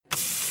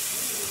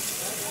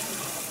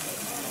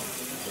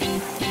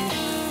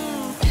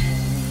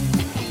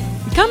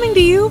Coming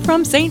to you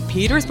from St.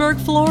 Petersburg,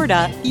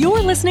 Florida,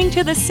 you're listening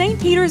to the St.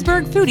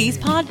 Petersburg Foodies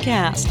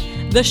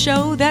Podcast, the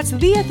show that's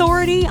the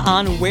authority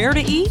on where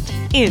to eat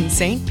in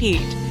St. Pete.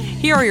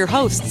 Here are your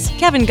hosts,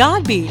 Kevin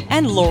Godby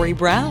and Lori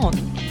Brown.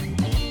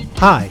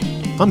 Hi,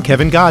 I'm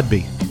Kevin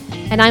Godby.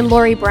 And I'm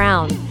Lori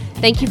Brown.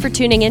 Thank you for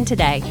tuning in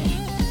today.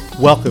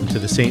 Welcome to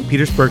the St.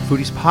 Petersburg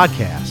Foodies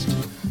Podcast,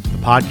 the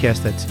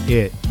podcast that's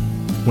it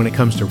when it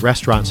comes to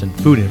restaurants and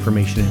food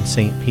information in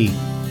St. Pete.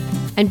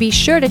 And be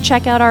sure to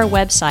check out our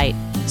website,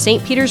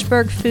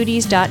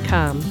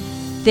 stpetersburgfoodies.com.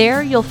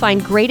 There you'll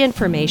find great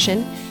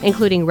information,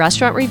 including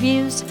restaurant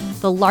reviews,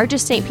 the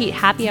largest St. Pete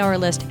happy hour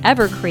list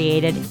ever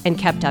created and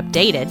kept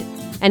updated,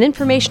 and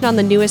information on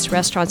the newest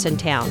restaurants in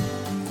town.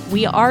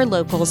 We are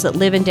locals that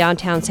live in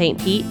downtown St.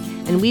 Pete,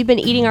 and we've been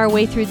eating our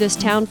way through this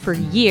town for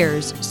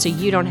years, so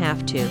you don't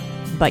have to.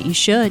 But you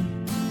should.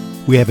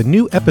 We have a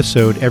new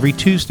episode every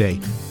Tuesday.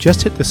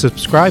 Just hit the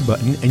subscribe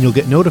button and you'll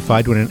get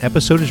notified when an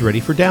episode is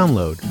ready for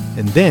download.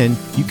 And then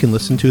you can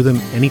listen to them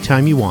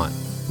anytime you want,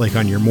 like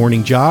on your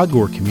morning jog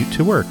or commute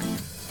to work.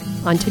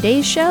 On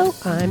today's show,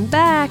 I'm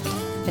back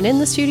and in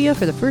the studio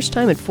for the first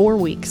time in 4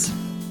 weeks.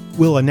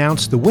 We'll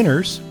announce the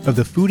winners of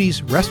the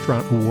Foodies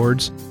Restaurant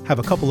Awards, have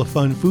a couple of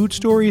fun food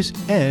stories,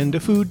 and a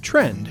food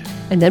trend.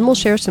 And then we'll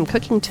share some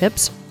cooking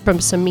tips from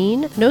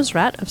Samin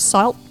Nosrat of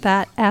Salt,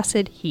 Fat,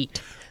 Acid,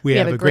 Heat. We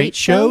have a great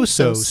show,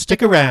 so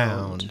stick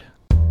around.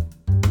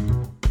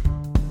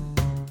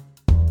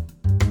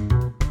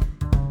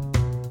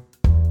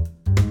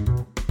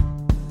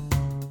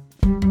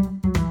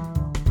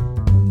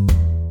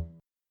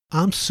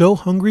 I'm so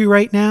hungry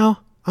right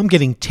now, I'm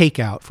getting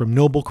takeout from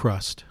Noble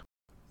Crust.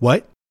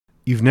 What?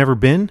 You've never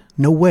been?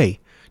 No way.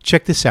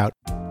 Check this out.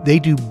 They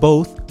do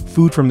both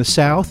food from the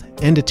South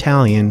and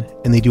Italian,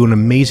 and they do an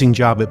amazing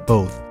job at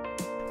both.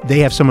 They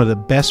have some of the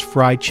best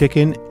fried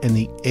chicken, and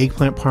the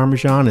eggplant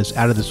parmesan is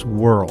out of this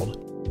world.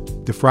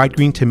 The fried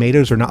green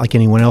tomatoes are not like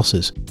anyone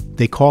else's.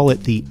 They call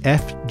it the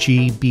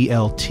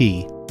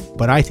FGBLT,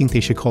 but I think they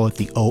should call it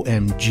the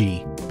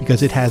OMG,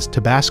 because it has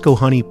Tabasco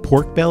honey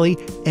pork belly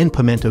and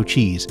pimento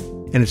cheese,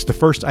 and it's the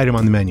first item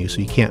on the menu,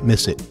 so you can't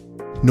miss it.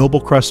 Noble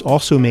Crust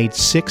also made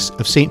 6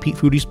 of St. Pete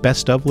Foodies'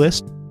 best of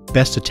list: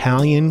 Best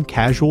Italian,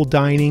 Casual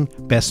Dining,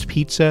 Best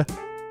Pizza,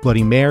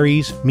 Bloody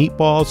Marys,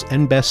 Meatballs,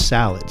 and Best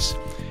Salads.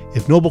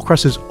 If Noble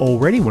Crust is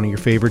already one of your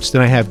favorites,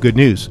 then I have good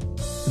news.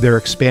 They're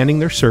expanding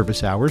their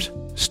service hours.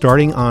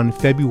 Starting on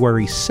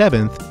February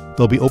 7th,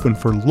 they'll be open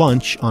for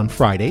lunch on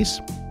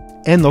Fridays,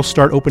 and they'll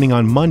start opening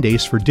on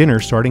Mondays for dinner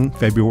starting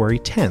February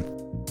 10th.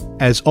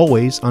 As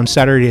always, on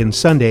Saturday and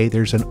Sunday,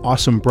 there's an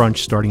awesome brunch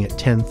starting at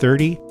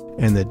 10:30,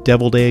 and the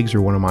deviled eggs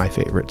are one of my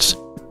favorites.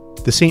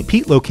 The St.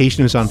 Pete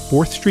location is on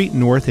 4th Street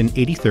North and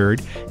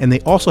 83rd, and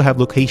they also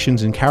have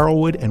locations in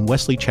Carrollwood and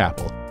Wesley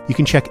Chapel. You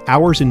can check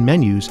hours and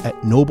menus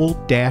at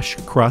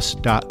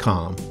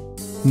noble-crust.com.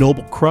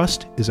 Noble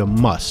Crust is a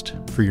must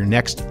for your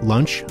next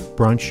lunch,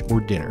 brunch, or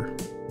dinner.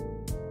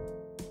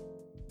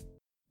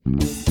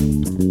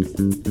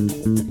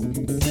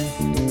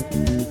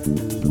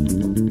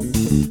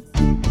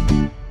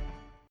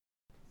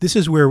 This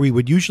is where we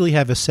would usually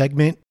have a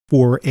segment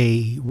for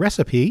a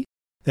recipe.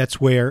 That's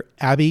where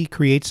Abby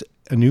creates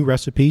a new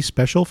recipe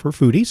special for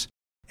foodies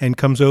and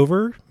comes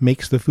over,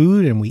 makes the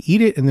food, and we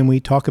eat it, and then we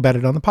talk about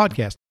it on the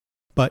podcast.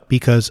 But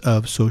because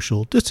of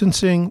social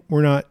distancing,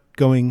 we're not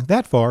going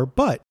that far,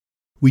 but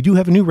we do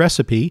have a new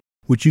recipe,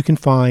 which you can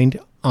find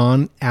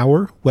on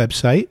our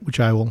website, which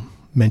I will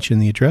mention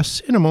the address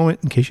in a moment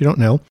in case you don't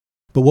know.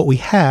 But what we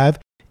have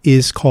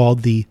is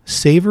called the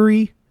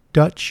Savory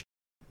Dutch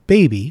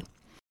Baby,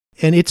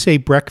 and it's a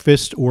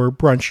breakfast or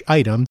brunch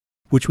item,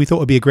 which we thought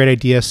would be a great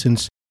idea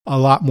since a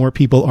lot more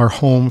people are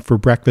home for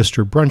breakfast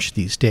or brunch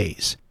these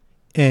days.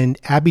 And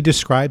Abby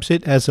describes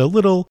it as a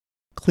little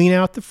clean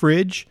out the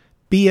fridge,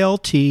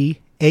 BLT,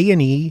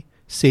 A&E,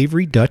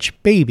 Savory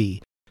Dutch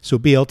Baby. So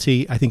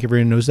BLT, I think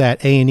everyone knows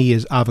that. A&E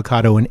is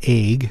avocado and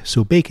egg.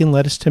 So bacon,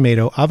 lettuce,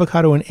 tomato,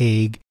 avocado, and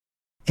egg.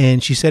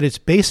 And she said it's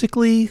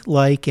basically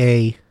like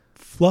a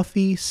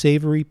fluffy,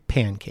 savory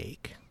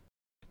pancake.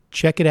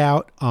 Check it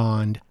out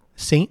on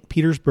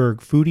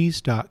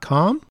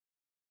stpetersburgfoodies.com.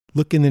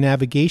 Look in the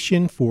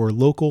navigation for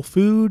local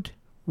food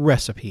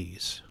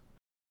recipes.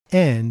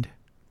 And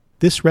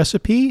this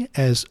recipe,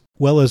 as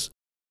well as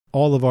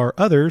all of our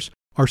others,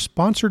 are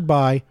sponsored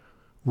by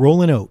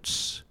Rollin'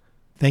 Oats.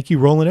 Thank you,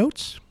 Rollin'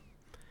 Oats,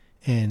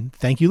 and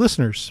thank you,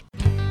 listeners.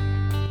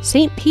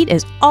 St. Pete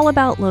is all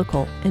about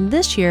local, and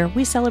this year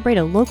we celebrate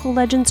a local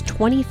legend's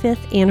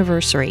 25th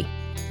anniversary.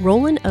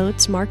 Rollin'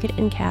 Oats Market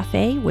and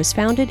Cafe was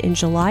founded in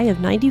July of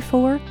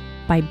 '94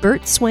 by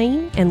Bert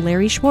Swain and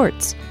Larry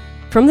Schwartz.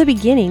 From the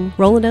beginning,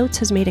 Rollin' Oats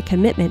has made a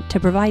commitment to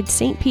provide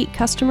St. Pete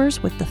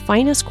customers with the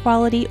finest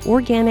quality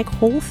organic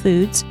whole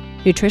foods,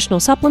 nutritional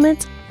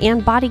supplements,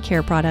 and body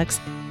care products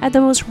at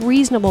the most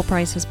reasonable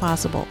prices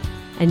possible.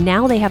 And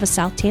now they have a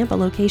South Tampa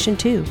location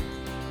too.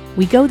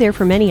 We go there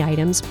for many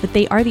items, but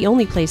they are the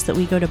only place that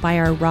we go to buy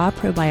our raw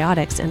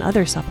probiotics and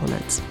other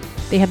supplements.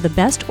 They have the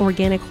best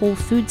organic whole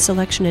food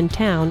selection in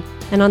town,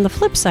 and on the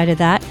flip side of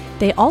that,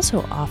 They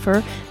also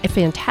offer a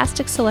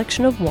fantastic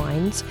selection of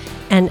wines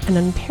and an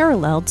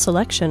unparalleled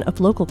selection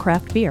of local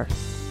craft beer.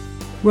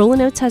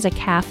 Rollin' Oats has a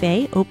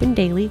cafe open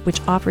daily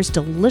which offers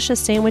delicious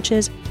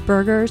sandwiches,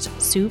 burgers,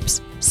 soups,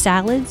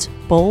 salads,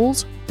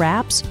 bowls,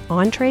 wraps,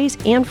 entrees,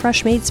 and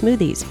fresh-made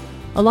smoothies,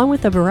 along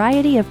with a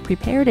variety of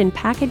prepared and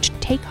packaged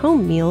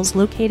take-home meals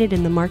located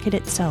in the market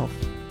itself.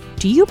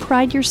 Do you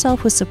pride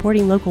yourself with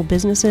supporting local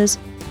businesses?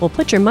 Well,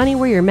 put your money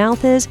where your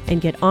mouth is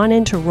and get on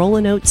into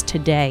Rollin' Oats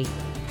today.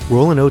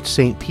 Rollin' Oats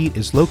St. Pete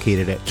is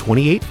located at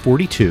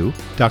 2842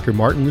 Dr.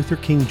 Martin Luther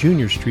King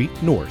Jr. Street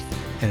North.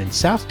 And in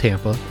South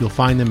Tampa, you'll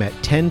find them at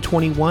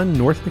 1021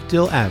 North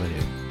McDill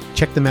Avenue.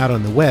 Check them out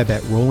on the web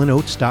at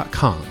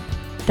rollinoats.com.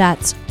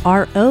 That's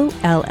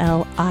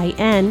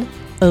ROLLIN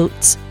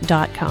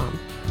oats.com.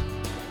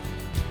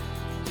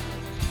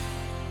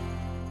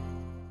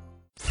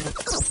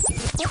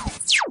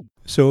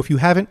 So if you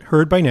haven't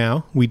heard by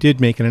now, we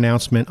did make an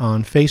announcement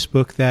on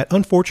Facebook that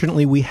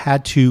unfortunately we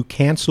had to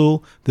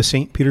cancel the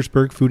St.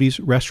 Petersburg Foodies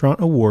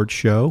Restaurant Awards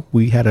show.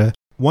 We had a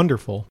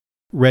wonderful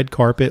red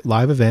carpet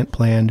live event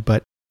planned,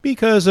 but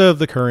because of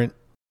the current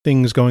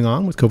things going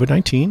on with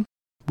COVID-19,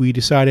 we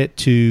decided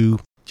to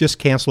just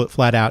cancel it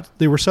flat out.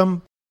 There were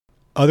some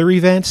other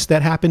events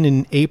that happened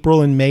in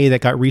April and May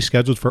that got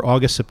rescheduled for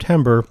August,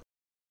 September.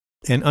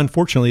 And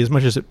unfortunately, as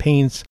much as it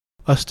pains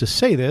us to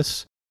say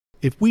this,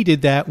 if we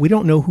did that, we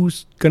don't know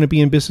who's going to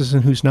be in business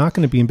and who's not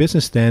going to be in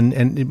business then,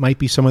 and it might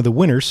be some of the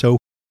winners. So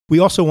we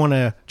also want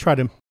to try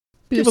to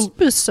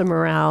boost some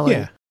morale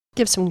and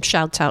give some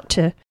shouts out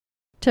to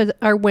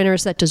our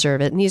winners that deserve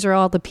it. And these are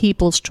all the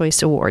People's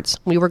Choice Awards.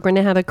 We were going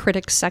to have a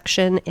critics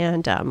section,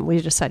 and we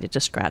decided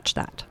to scratch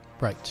that.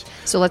 Right.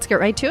 So let's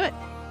get right to it.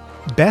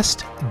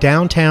 Best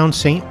Downtown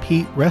St.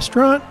 Pete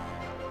Restaurant,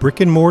 Brick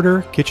and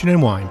Mortar Kitchen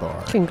and Wine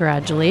Bar.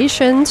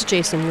 Congratulations,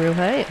 Jason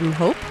Ruhe and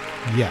Hope.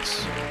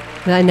 Yes.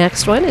 The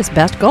next one is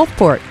Best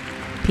Gulfport,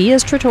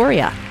 Pia's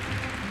Trattoria.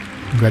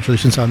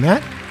 Congratulations on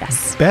that.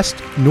 Yes. Best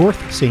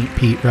North St.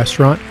 Pete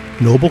Restaurant,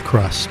 Noble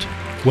Crust.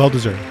 Well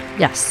deserved.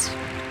 Yes.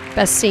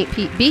 Best St.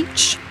 Pete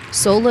Beach,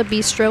 Sola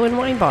Bistro and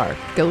Wine Bar.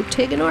 Go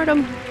Tig and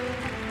Artem.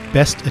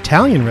 Best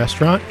Italian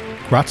Restaurant,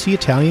 Grazie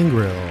Italian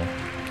Grill.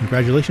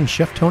 Congratulations,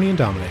 Chef Tony and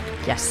Dominic.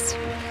 Yes.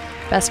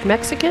 Best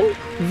Mexican,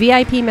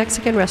 VIP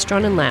Mexican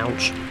Restaurant and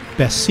Lounge.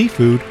 Best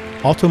Seafood,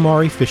 Alto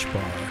Mare Fish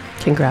Bar.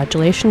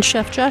 Congratulations,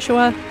 Chef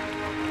Joshua.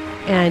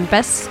 And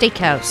Best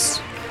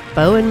Steakhouse,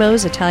 Bo and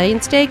Mo's Italian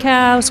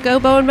Steakhouse. Go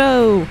Bo and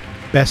Mo.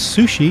 Best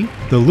Sushi,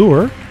 The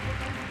Lure.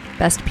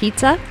 Best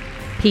Pizza,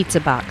 Pizza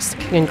Box.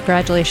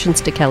 Congratulations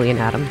to Kelly and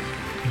Adam.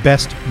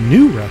 Best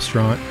New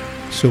Restaurant,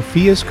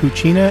 Sophia's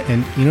Cucina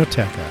and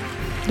Enoteca.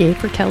 Yay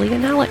for Kelly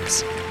and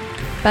Alex.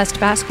 Best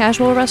Fast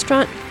Casual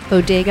Restaurant,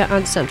 Bodega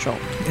on Central.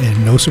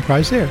 And no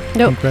surprise there.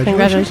 Nope.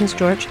 Congratulations,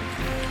 George.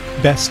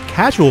 Best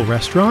Casual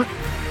Restaurant,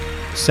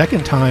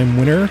 second time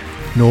winner,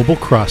 Noble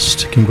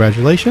Crust.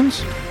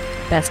 Congratulations.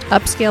 Best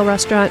Upscale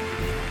Restaurant,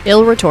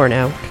 Il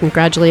Ritorno.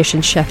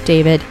 Congratulations, Chef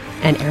David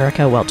and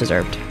Erica. Well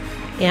deserved.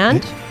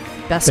 And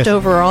Best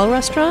Overall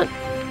Restaurant,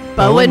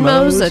 Bo and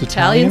Mo's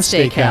Italian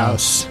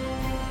Steakhouse.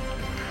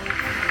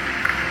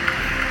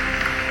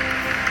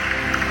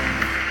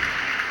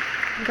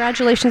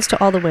 Congratulations to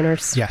all the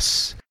winners.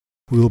 Yes.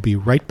 We will be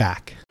right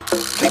back.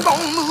 Keep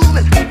on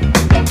moving.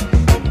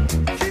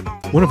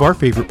 One of our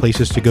favorite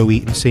places to go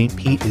eat in St.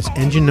 Pete is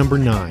Engine Number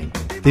 9.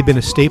 They've been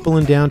a staple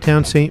in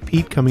downtown St.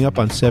 Pete coming up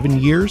on 7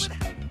 years,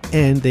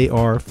 and they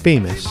are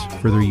famous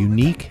for their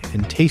unique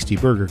and tasty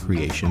burger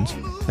creations.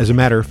 As a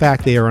matter of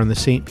fact, they are on the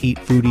St. Pete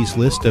Foodies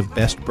list of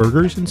best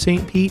burgers in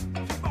St. Pete.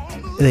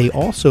 They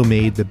also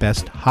made the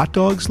best hot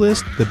dogs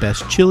list, the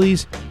best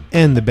chilies,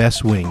 and the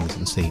best wings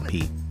in St.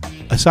 Pete.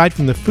 Aside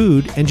from the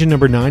food, Engine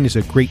Number 9 is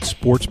a great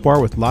sports bar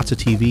with lots of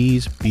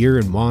TVs, beer,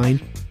 and wine.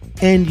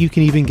 And you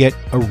can even get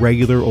a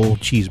regular old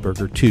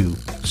cheeseburger too,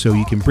 so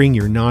you can bring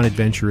your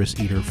non-adventurous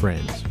eater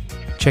friends.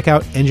 Check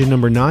out Engine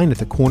Number 9 at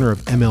the corner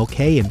of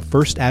MLK and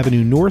 1st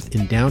Avenue North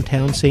in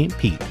downtown St.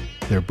 Pete.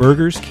 Their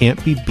burgers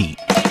can't be beat.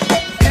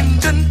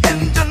 Engine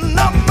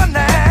number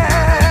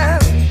 9.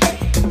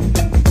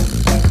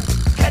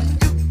 Can you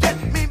get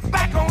me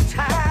back on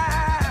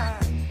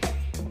time?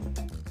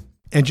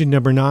 Engine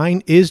Number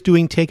 9 is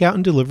doing takeout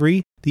and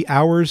delivery. The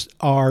hours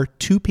are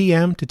 2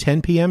 p.m. to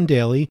 10 p.m.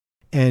 daily,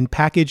 and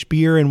packaged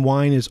beer and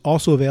wine is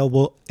also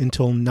available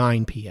until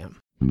 9 p.m.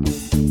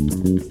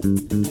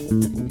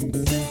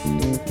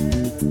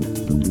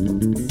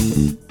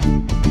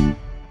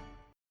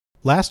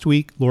 Last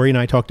week, Lori and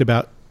I talked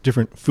about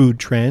different food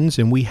trends,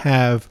 and we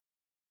have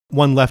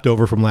one left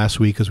over from last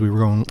week because we were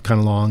going kind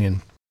of long,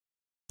 and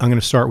I'm going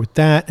to start with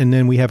that, and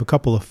then we have a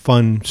couple of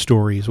fun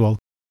stories. Well,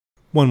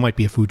 one might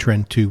be a food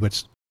trend too,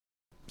 but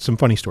some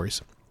funny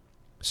stories.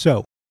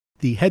 So,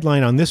 the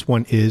headline on this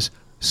one is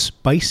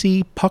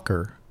Spicy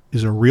Pucker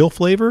is a real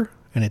flavor,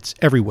 and it's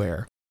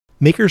everywhere.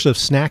 Makers of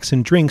snacks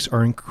and drinks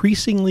are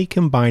increasingly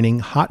combining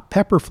hot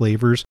pepper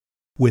flavors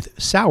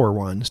with sour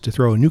ones to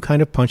throw a new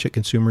kind of punch at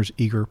consumers'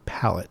 eager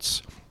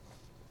palates.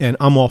 And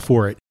I'm all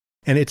for it.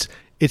 And it's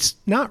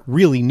not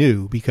really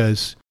new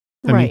because,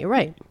 I mean,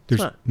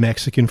 There's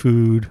Mexican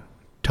food,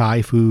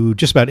 Thai food,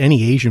 just about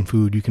any Asian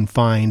food. You can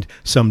find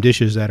some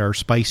dishes that are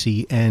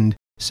spicy and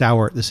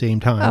sour at the same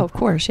time. Oh, of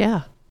course,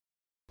 yeah.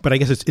 But I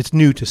guess it's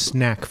new to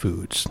snack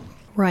foods.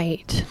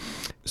 Right.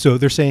 So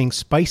they're saying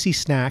spicy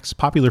snacks,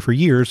 popular for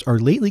years, are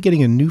lately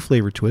getting a new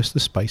flavor twist, the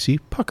spicy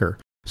pucker.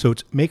 So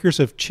it's makers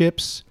of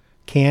chips,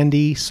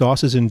 candy,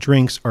 sauces, and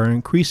drinks are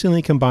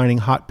increasingly combining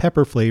hot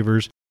pepper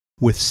flavors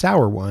with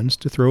sour ones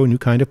to throw a new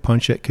kind of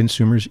punch at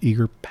consumers'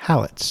 eager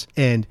palates.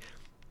 And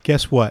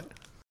guess what?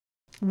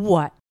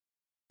 What?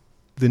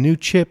 The new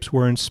chips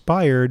were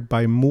inspired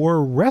by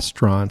more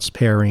restaurants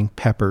pairing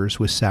peppers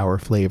with sour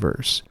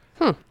flavors.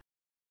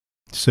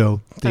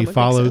 So they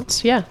followed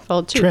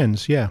followed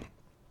trends, yeah.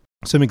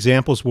 Some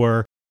examples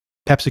were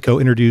PepsiCo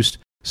introduced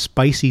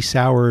spicy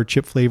sour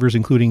chip flavors,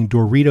 including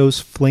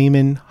Doritos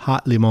Flamin'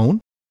 Hot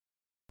Limon,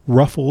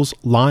 Ruffles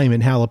Lime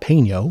and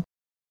Jalapeno,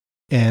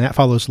 and that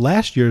follows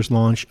last year's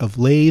launch of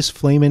Lay's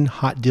Flamin'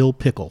 Hot Dill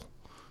Pickle.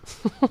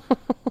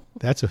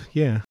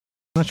 I'm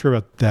not sure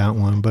about that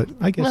one, but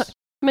I guess...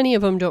 Many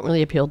of them don't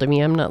really appeal to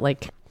me.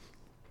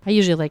 I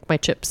usually like my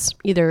chips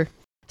either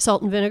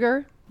salt and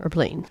vinegar or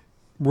plain.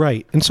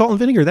 Right. And salt and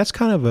vinegar, that's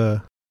kind of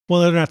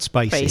they're not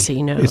spicy.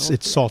 Spicy, no.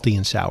 It's salty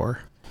and sour.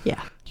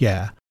 Yeah.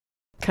 Yeah.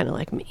 Kind of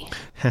like me.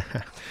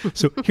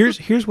 So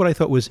here's what I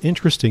thought was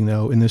interesting,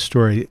 though, in this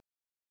story.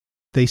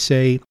 They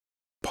say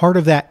part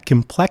of that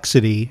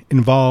complexity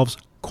involves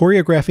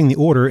choreographing the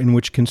order in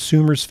which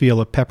consumers feel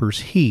a pepper's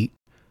heat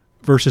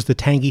versus the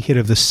tangy hit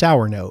of the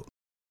sour note.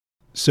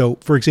 So,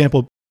 for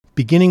example,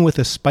 beginning with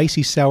a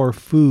spicy sour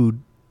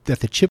food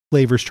that the chip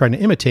flavor is trying to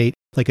imitate,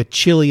 like a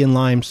chili and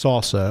lime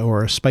salsa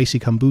or a spicy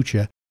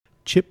kombucha,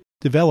 chip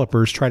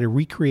developers try to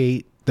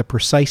recreate the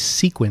precise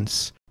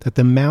sequence that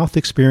the mouth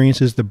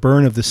experiences the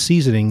burn of the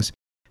seasonings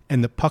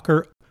and the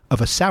pucker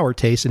of a sour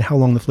taste and how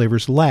long the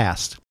flavors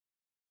last.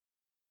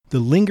 The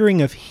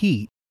lingering of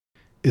heat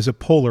is a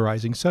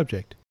polarizing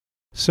subject.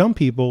 Some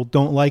people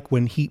don't like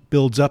when heat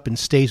builds up and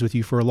stays with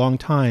you for a long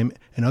time,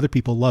 and other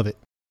people love it.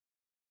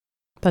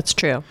 That's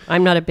true.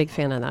 I'm not a big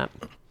fan of that.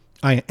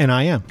 I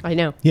am. I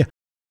know. Yeah.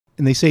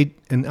 And they say,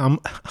 and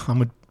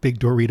I'm a big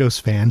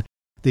Doritos fan,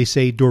 they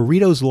say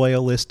Doritos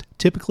loyalists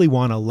typically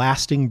want a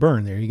lasting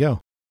burn. There you go.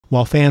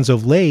 While fans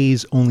of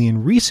Lay's only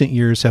in recent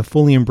years have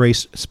fully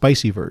embraced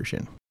spicy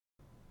version.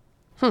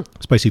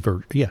 Spicy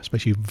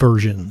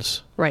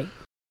versions. Right.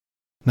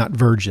 Not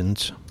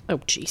virgins. Oh,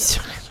 jeez.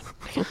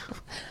 I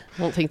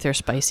don't think they're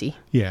spicy.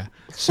 Yeah.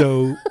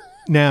 So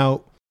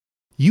now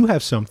you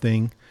have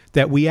something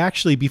that we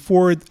actually,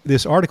 before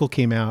this article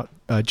came out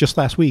just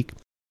last week,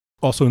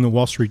 also in the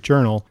Wall Street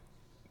Journal,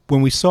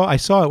 when I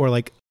saw it, we're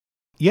like,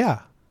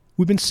 yeah,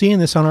 we've been seeing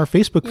this on our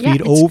Facebook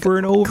feed over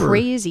and over.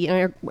 Crazy.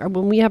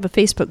 When we have a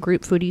Facebook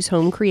group, Foodies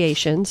Home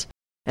Creations,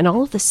 and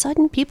all of a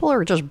sudden people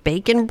are just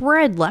baking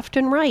bread left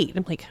and right.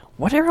 I'm like,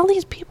 what are all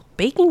these people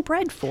baking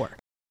bread for?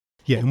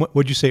 Yeah, and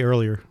what'd you say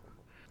earlier?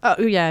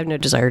 Oh, yeah, I have no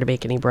desire to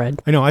bake any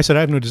bread. I know, I said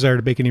I have no desire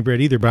to bake any bread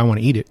either, but I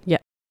want to eat it. Yeah.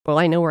 Well,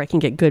 I know where I can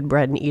get good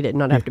bread and eat it and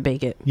not have to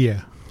bake it.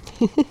 Yeah.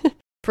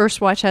 First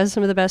Watch has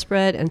some of the best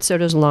bread, and so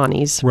does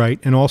Lonnie's. Right,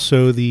 and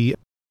also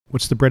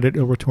what's the bread at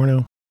Il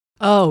Ritorno?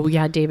 Oh,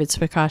 yeah, David's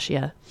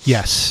Focaccia.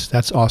 Yes,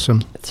 that's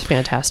awesome. It's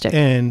fantastic.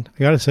 And I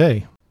got to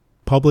say,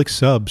 Public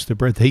Subs, the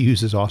bread they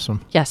use is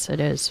awesome. Yes, it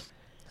is.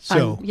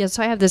 So, yes,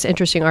 I have this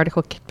interesting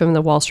article from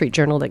the Wall Street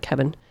Journal that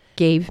Kevin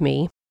gave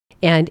me,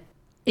 and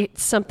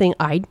it's something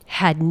I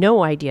had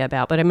no idea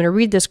about, but I'm going to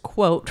read this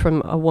quote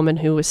from a woman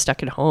who was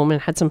stuck at home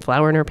and had some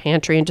flour in her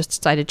pantry and just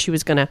decided she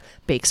was going to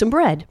bake some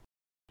bread.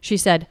 She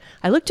said,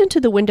 I looked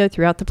into the window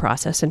throughout the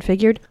process and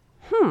figured,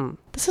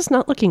 this is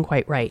not looking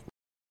quite right.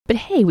 But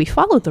hey, we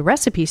followed the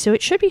recipe, so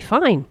it should be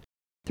fine.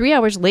 3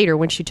 hours later,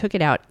 when she took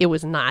it out, it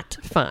was not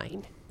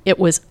fine. It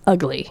was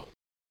ugly.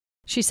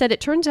 She said,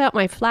 it turns out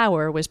my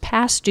flour was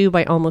past due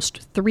by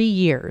almost 3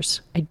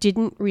 years. I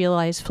didn't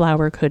realize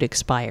flour could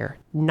expire.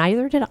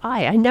 Neither did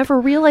I. I never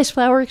realized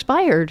flour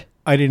expired.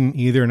 I didn't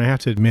either, and I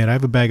have to admit, I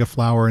have a bag of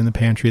flour in the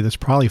pantry that's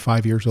probably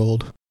 5 years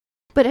old.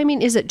 But I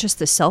mean, is it just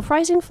the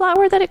self-rising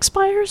flour that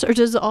expires, or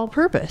does it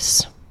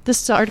all-purpose?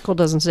 This article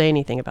doesn't say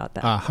anything about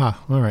that.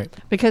 Aha, all right.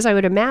 Because I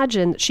would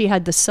imagine she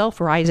had the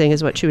self-rising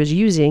is what she was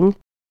using.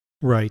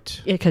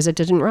 Right. Because it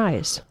didn't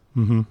rise.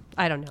 Mm-hmm.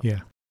 I don't know.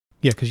 Yeah.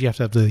 Yeah, because you have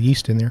to have the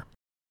yeast in there.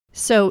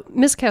 So,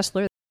 Ms.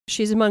 Kessler,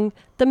 she's among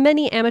the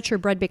many amateur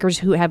bread bakers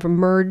who have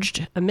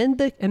emerged amid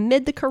the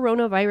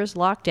coronavirus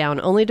lockdown,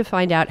 only to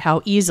find out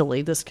how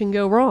easily this can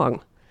go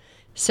wrong.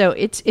 So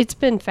it's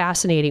been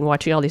fascinating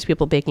watching all these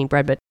people baking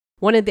bread, but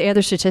one of the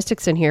other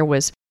statistics in here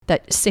was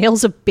that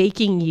sales of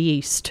baking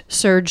yeast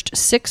surged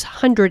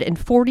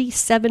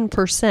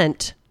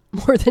 647%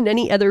 more than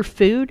any other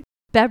food,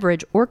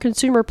 beverage, or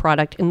consumer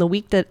product in the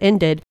week that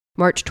ended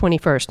March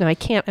 21st. Now, I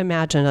can't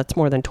imagine that's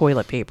more than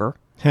toilet paper.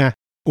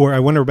 Or I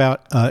wonder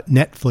about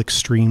Netflix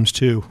streams,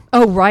 too.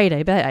 Oh, right.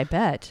 I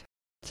bet.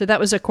 So that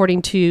was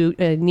according to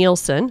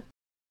Nielsen.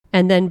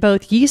 And then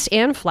both yeast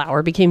and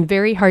flour became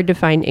very hard to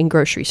find in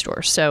grocery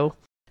stores. So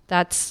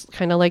that's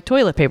kind of like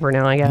toilet paper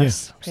now, I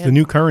guess. Yeah, it's the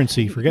new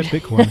currency. Forget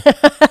Bitcoin.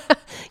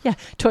 Yeah,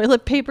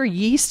 toilet paper,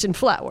 yeast, and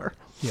flour.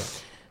 Yeah.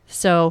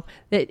 So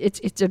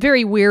it's a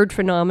very weird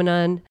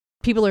phenomenon.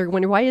 People are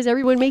wondering, why is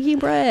everyone making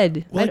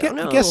bread? Well, I don't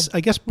know.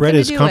 I guess bread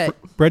is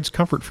bread's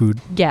comfort food.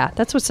 Yeah,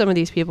 that's what some of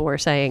these people were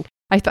saying.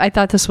 I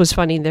thought this was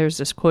funny. There's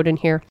this quote in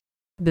here.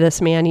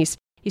 This man,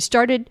 he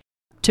started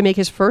to make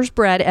his first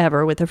bread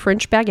ever with a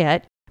French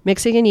baguette,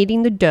 mixing and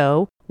eating the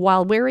dough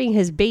while wearing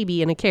his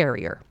baby in a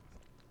carrier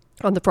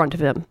on the front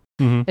of him.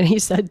 Mm-hmm. And he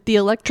said the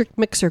electric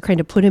mixer kind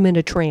of put him in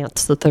a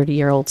trance, the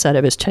 30-year-old said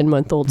of his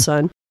 10-month-old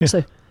son. Yeah. It's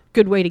a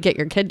good way to get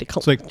your kid to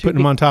It's like putting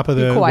him on top of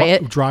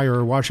the dryer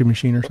or washing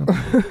machine or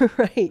something.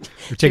 Right.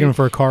 You're taking him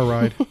for a car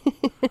ride.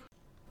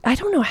 I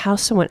don't know how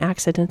someone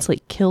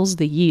accidentally kills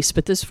the yeast,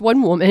 but this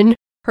one woman,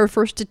 her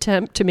first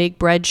attempt to make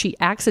bread, she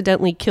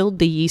accidentally killed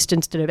the yeast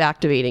instead of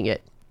activating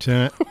it.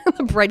 The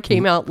bread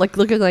came out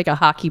looking like a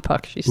hockey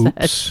puck, she said.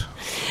 Oops.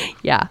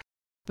 Yeah.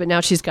 But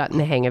now she's gotten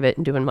the hang of it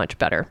and doing much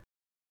better.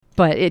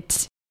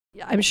 But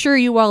I'm sure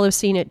you all have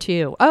seen it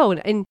too. Oh,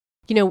 and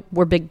you know,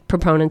 we're big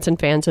proponents and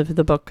fans of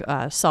the book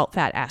Salt,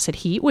 Fat, Acid,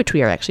 Heat, which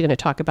we are actually going to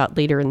talk about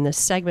later in this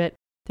segment.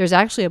 There's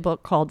actually a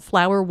book called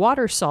Flour,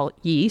 Water, Salt,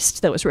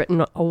 Yeast that was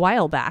written a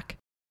while back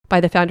by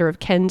the founder of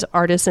Ken's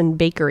Artisan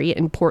Bakery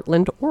in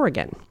Portland,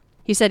 Oregon.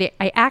 He said,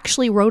 I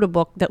actually wrote a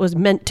book that was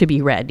meant to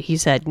be read. He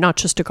said, not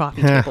just a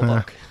coffee table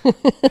book.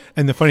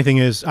 And the funny thing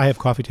is, I have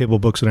coffee table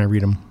books and I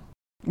read them.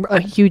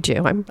 You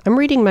do. I'm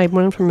reading my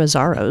one from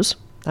Mazzaro's.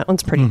 That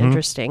one's pretty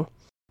interesting.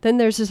 Then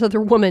there's this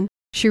other woman.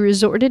 She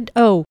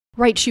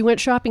she went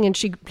shopping and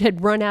she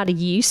had run out of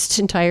yeast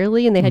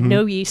entirely and they had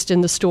no yeast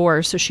in the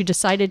store. So she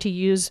decided to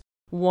use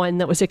one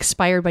that was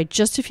expired by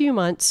just a few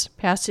months,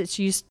 past its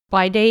use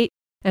by date,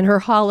 and her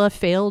challah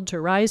failed to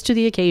rise to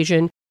the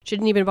occasion. She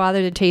didn't even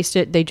bother to taste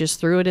it. They just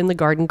threw it in the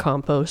garden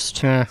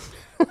compost. Well,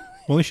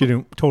 at least you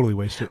didn't totally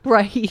waste it.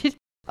 Right.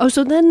 Oh,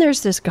 so then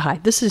there's this guy.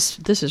 This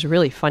is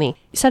really funny.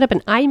 He set up an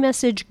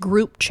iMessage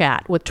group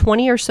chat with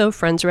 20 or so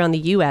friends around the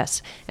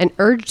U.S. and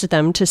urged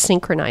them to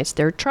synchronize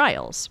their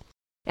trials.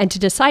 And to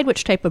decide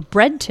which type of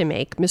bread to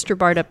make, Mr.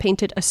 Barta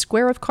painted a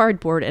square of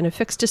cardboard and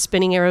affixed a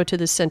spinning arrow to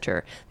the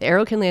center. The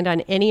arrow can land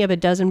on any of a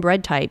dozen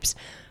bread types,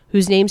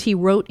 whose names he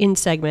wrote in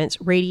segments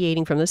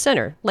radiating from the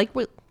center.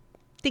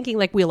 Thinking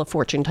like Wheel of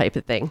Fortune type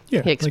of thing,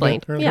 yeah, he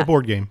explained. Like a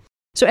board game.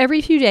 So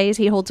every few days,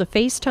 he holds a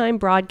FaceTime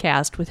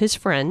broadcast with his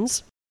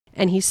friends,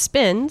 and he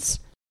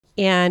spins,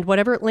 and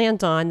whatever it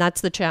lands on,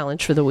 that's the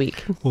challenge for the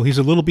week. Well, he's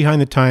a little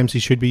behind the times. He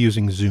should be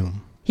using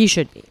Zoom. He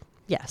should be,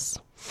 yes.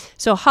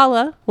 So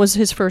challah was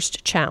his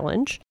first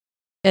challenge.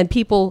 And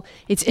people,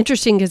 it's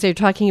interesting because they're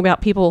talking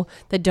about people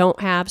that don't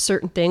have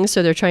certain things,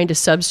 so they're trying to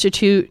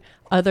substitute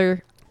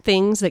other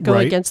things that go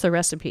against the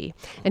recipe.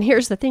 And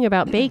here's the thing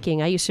about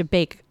baking. I used to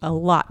bake a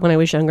lot when I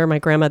was younger. My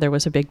grandmother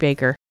was a big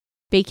baker.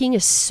 Baking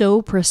is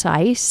so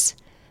precise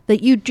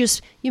that you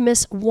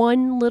miss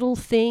one little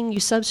thing, you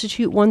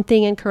substitute one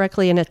thing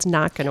incorrectly, and it's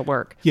not going to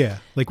work. Yeah,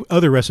 like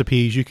other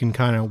recipes, you can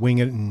kind of wing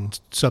it and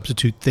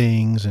substitute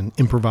things and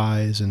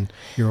improvise, and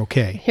you're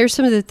okay. Here's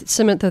some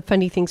of the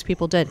funny things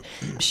people did.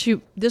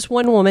 This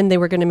one woman, they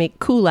were going to make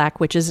kulak,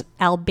 which is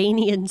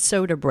Albanian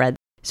soda bread.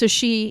 So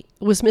she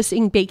was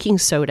missing baking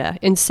soda.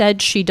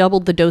 Instead, she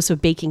doubled the dose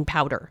of baking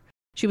powder.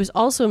 She was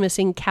also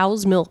missing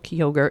cow's milk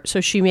yogurt, so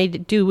she made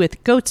it do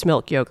with goat's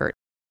milk yogurt.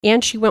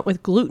 And she went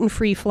with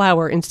gluten-free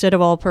flour instead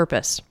of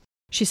all-purpose.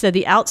 She said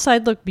the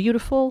outside looked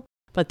beautiful,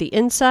 but the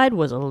inside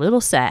was a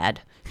little sad.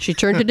 She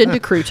turned it into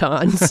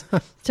croutons.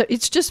 So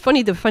it's just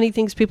funny, the funny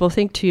things people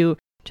think to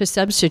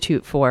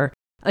substitute for.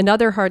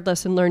 Another hard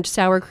lesson learned,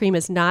 sour cream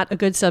is not a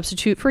good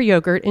substitute for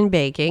yogurt in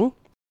baking.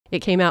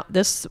 It came out,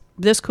 this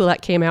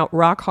kulak came out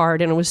rock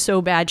hard, and it was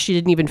so bad she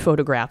didn't even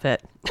photograph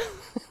it.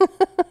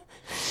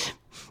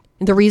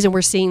 The reason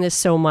we're seeing this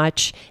so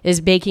much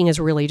is baking is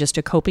really just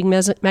a coping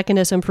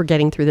mechanism for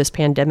getting through this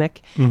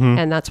pandemic,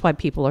 and that's why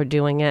people are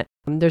doing it.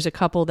 There's a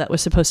couple that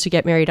was supposed to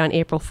get married on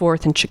April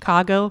 4th in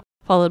Chicago,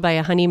 followed by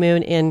a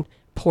honeymoon in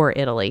poor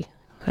Italy.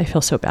 I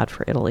feel so bad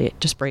for Italy. It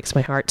just breaks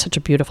my heart. Such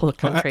a beautiful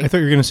country. I thought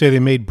you were going to say they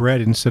made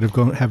bread instead of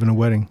having a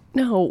wedding.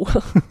 No,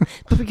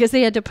 but because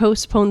they had to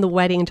postpone the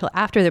wedding until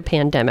after the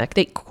pandemic.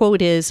 The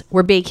quote is,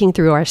 "We're baking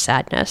through our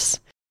sadness."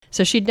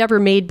 So she'd never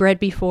made bread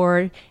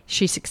before.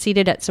 She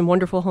succeeded at some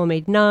wonderful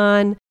homemade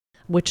naan,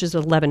 which is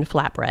a leavened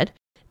flatbread,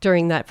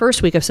 during that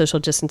first week of social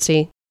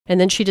distancing. And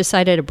then she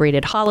decided a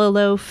braided challah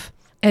loaf.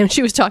 And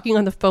she was talking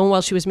on the phone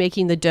while she was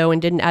making the dough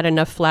and didn't add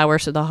enough flour,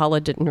 so the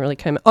challah didn't really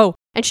come. Oh,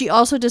 and she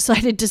also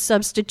decided to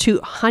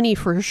substitute honey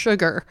for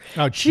sugar.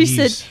 Oh, geez. She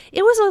said,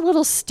 it was a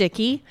little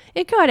sticky.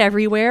 It got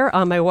everywhere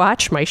on my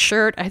watch, my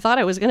shirt. I thought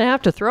I was going to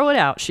have to throw it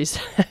out, she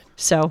said.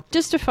 So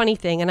just a funny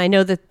thing. And I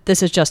know that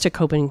this is just a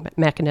coping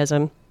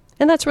mechanism.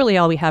 And that's really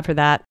all we have for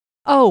that.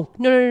 Oh,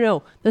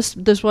 no.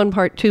 This one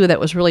part too that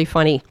was really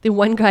funny. The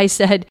one guy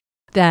said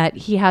that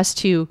he has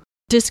to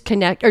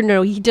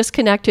he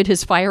disconnected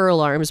his fire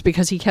alarms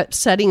because he kept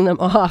setting them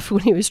off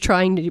when he was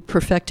trying to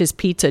perfect his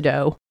pizza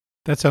dough.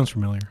 That sounds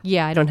familiar.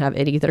 Yeah, I don't have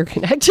any that are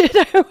connected.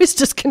 I always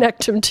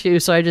disconnect them too,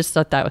 so I just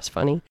thought that was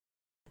funny.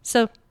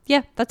 So,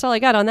 yeah, that's all I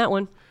got on that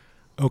one.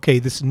 Okay,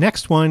 this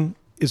next one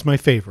is my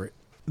favorite.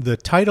 The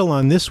title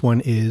on this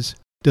one is,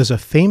 Does a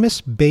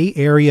Famous Bay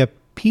Area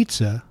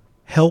Pizza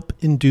Help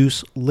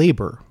Induce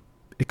Labor?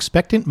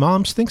 Expectant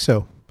moms think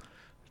so.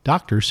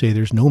 Doctors say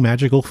there's no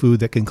magical food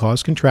that can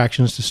cause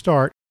contractions to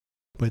start,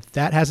 but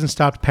that hasn't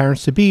stopped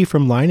parents-to-be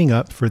from lining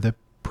up for the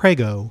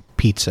Prego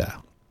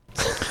pizza.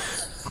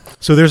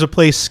 So there's a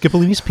place,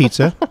 Scipollini's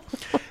Pizza.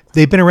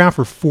 They've been around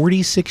for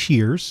 46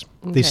 years.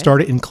 Okay. They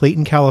started in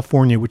Clayton,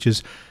 California, which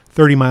is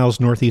 30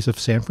 miles northeast of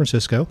San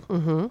Francisco.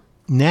 Mm-hmm.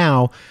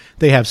 Now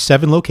they have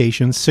 7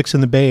 locations, 6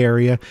 in the Bay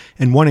Area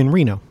and 1 in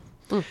Reno.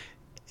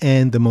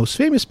 And the most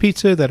famous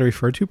pizza that I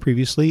referred to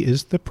previously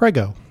is the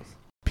Prego,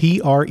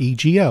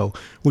 Prego,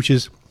 which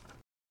is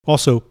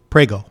also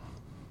Prego.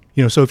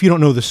 You know, so if you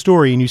don't know the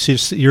story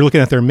and you're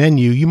looking at their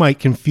menu, you might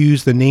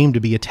confuse the name to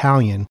be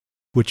Italian,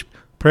 which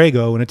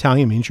Prego in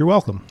Italian means you're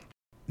welcome.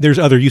 There's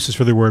other uses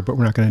for the word, but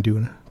we're not going to do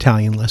an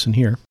Italian lesson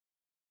here.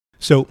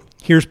 So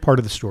here's part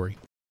of the story.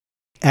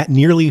 At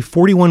nearly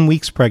 41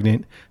 weeks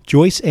pregnant,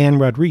 Joyce Ann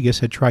Rodriguez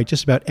had tried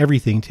just about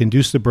everything to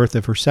induce the birth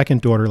of her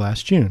second daughter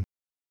last June.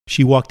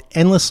 She walked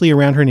endlessly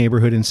around her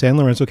neighborhood in San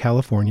Lorenzo,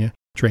 California,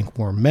 drank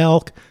warm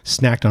milk,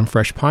 snacked on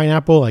fresh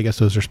pineapple. I guess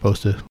those are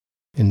supposed to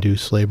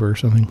induce labor or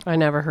something. I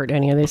never heard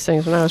any of these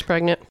things when I was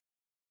pregnant.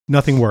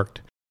 Nothing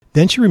worked.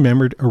 Then she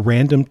remembered a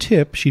random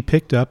tip she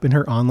picked up in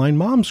her online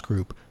moms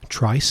group.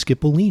 Try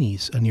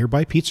Scipollini's, a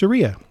nearby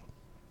pizzeria.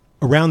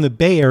 Around the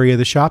Bay Area,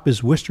 the shop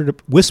is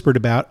whispered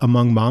about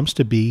among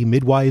moms-to-be,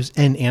 midwives,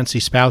 and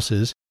antsy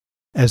spouses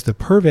as the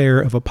purveyor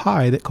of a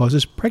pie that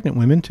causes pregnant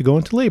women to go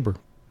into labor.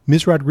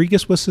 Ms.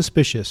 Rodriguez was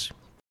suspicious.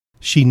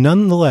 She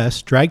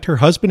nonetheless dragged her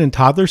husband and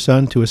toddler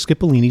son to a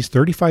Scipollini's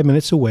 35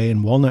 minutes away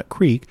in Walnut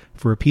Creek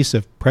for a piece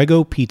of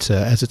Prego pizza,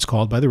 as it's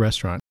called by the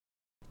restaurant.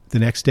 The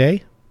next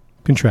day,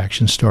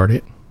 contractions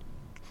started.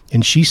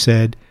 And she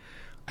said,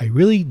 I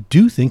really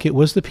do think it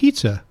was the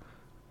pizza.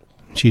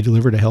 She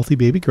delivered a healthy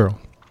baby girl.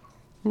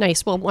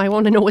 Nice. Well, I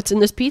want to know what's in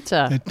this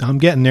pizza. I'm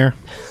getting there.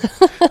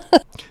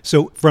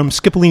 So from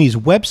Scipollini's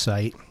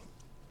website,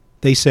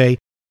 they say,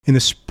 in the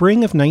spring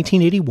of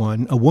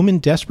 1981, a woman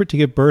desperate to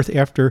give birth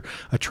after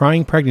a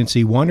trying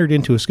pregnancy wandered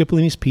into a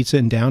Scipollini's Pizza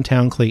in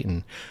downtown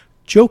Clayton.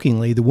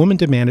 Jokingly, the woman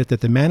demanded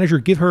that the manager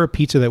give her a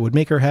pizza that would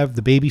make her have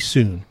the baby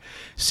soon.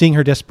 Seeing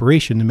her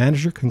desperation, the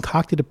manager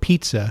concocted a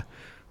pizza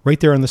right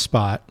there on the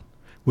spot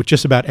with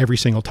just about every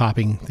single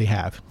topping they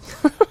have.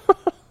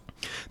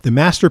 The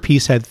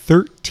masterpiece had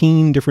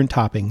 13 different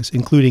toppings,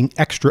 including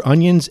extra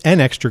onions and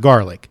extra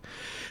garlic.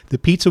 The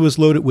pizza was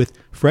loaded with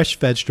fresh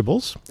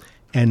vegetables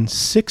and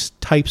 6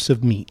 types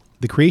of meat.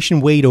 The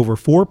creation weighed over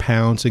 4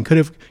 pounds and could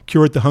have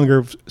cured the hunger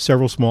of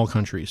several small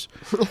countries.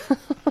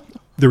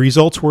 The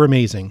results were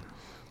amazing.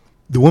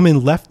 The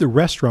woman left the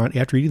restaurant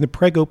after eating the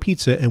Prego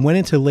pizza and went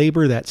into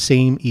labor that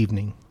same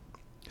evening.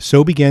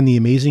 So began the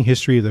amazing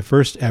history of the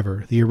first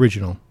ever, the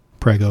original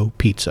Prego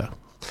pizza.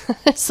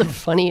 That's the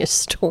funniest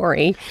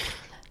story.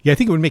 Yeah, I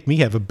think it would make me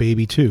have a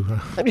baby too.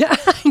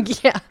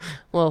 Yeah.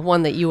 Well,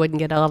 one that you wouldn't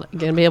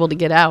be able to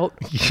get out.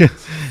 Yeah.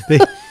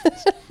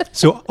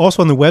 So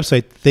also on the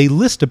website, they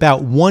list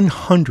about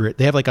 100.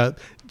 They have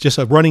just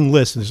a running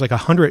list. And there's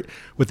 100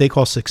 what they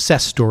call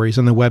success stories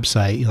on the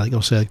website.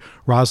 They'll say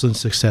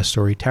Rosalind's success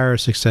story,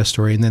 Tara's success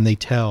story, and then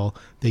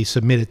they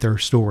submitted their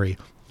story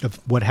of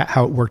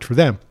how it worked for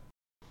them.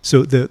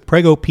 So the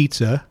Prego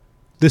pizza,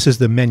 this is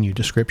the menu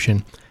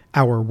description.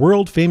 Our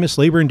world-famous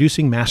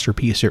labor-inducing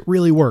masterpiece. It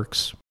really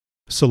works.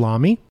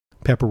 Salami,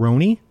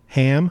 pepperoni,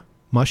 ham,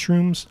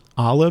 mushrooms,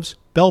 olives,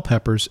 bell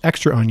peppers,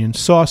 extra onions,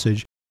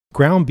 sausage,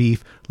 ground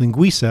beef,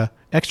 linguiça,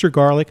 extra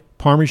garlic,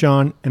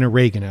 parmesan, and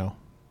oregano.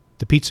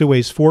 The pizza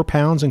weighs 4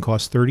 pounds and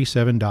costs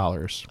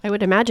 $37. I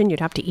would imagine you'd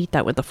have to eat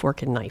that with a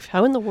fork and knife.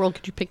 How in the world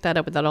could you pick that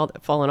up without all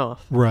that falling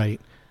off?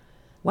 Right.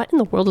 What in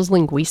the world is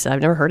linguiça?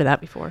 I've never heard of that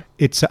before.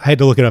 I had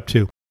to look it up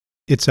too.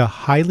 It's a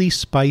highly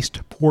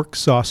spiced pork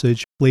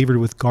sausage flavored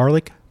with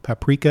garlic,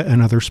 paprika,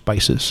 and other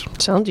spices.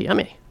 Sounds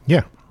yummy.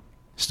 Yeah.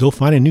 Still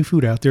finding new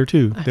food out there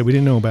too that we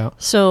didn't know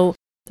about. So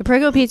the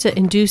Prego pizza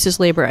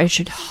induces labor. I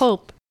should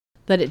hope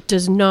that it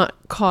does not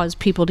cause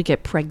people to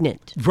get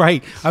pregnant.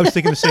 Right. I was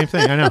thinking the same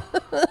thing. I know.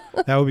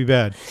 That would be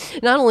bad.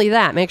 Not only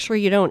that, make sure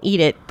you don't eat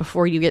it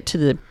before you get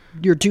to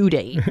your due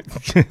date.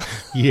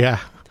 Yeah.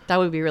 That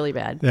would be really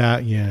bad.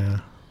 Yeah.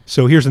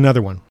 So here's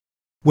another one.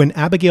 When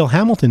Abigail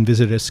Hamilton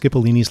visited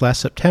Scipollini's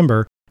last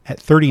September at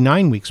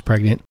 39 weeks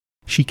pregnant,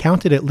 she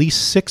counted at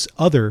least 6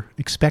 other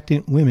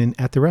expectant women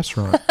at the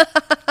restaurant.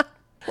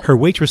 Her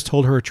waitress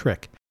told her a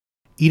trick.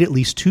 Eat at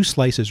least 2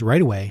 slices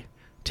right away,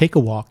 take a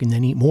walk, and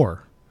then eat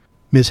more.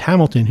 Ms.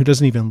 Hamilton, who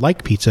doesn't even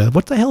like pizza,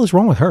 what the hell is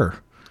wrong with her?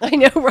 I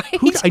know, right?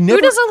 Who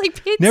doesn't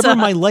like pizza? Never in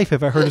my life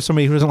have I heard of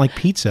somebody who doesn't like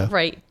pizza.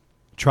 Right.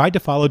 Tried to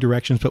follow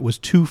directions, but was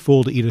too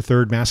full to eat a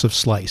third massive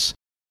slice.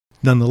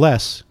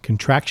 Nonetheless,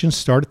 contractions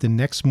started the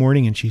next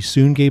morning and she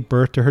soon gave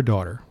birth to her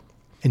daughter.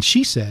 And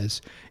she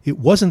says, it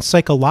wasn't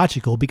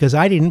psychological because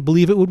I didn't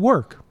believe it would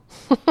work.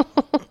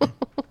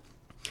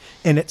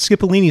 And at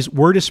Scipollini's,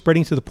 word is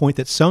spreading to the point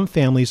that some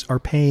families are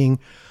paying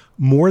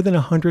more than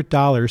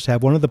 $100 to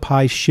have one of the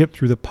pies shipped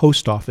through the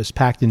post office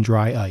packed in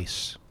dry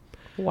ice.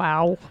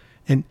 Wow.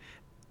 And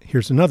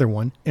Here's another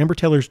one. Amber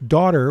Taylor's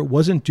daughter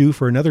wasn't due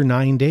for another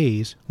 9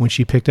 days when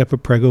she picked up a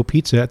Prego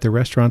pizza at the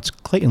restaurant's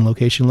Clayton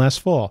location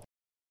last fall.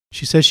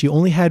 She says she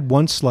only had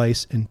one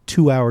slice, and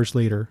 2 hours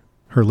later,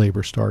 her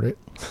labor started.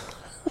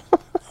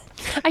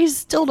 I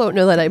still don't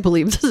know that I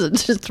believe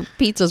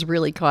pizza's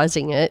really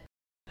causing it.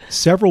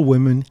 Several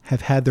women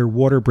have had their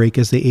water break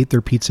as they ate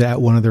their pizza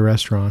at one of the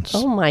restaurants.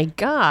 Oh my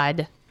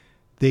God.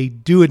 They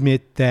do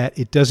admit that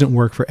it doesn't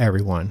work for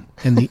everyone.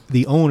 And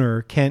the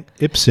owner, Kent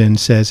Ibsen,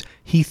 says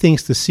he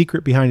thinks the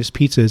secret behind his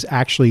pizza is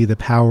actually the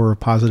power of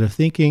positive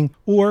thinking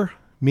or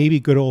maybe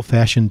good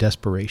old-fashioned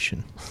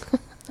desperation.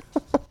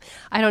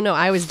 I don't know.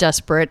 I was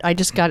desperate. I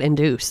just got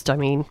induced. I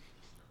mean...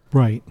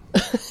 Right.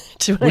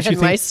 To when I had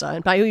my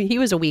son. He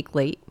was a week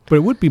late. But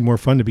it would be more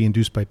fun to be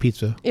induced by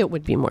pizza. It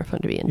would be more fun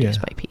to be induced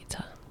by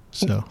pizza.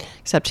 So,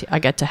 except I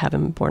got to have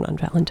him born on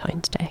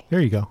Valentine's Day.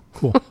 There you go.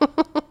 Cool.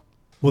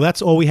 Well,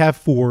 that's all we have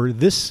for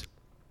this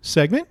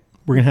segment.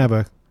 We're going to have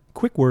a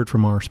quick word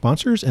from our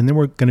sponsors, and then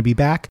we're going to be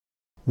back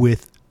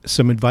with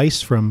some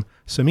advice from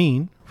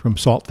Samin from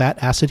Salt, Fat,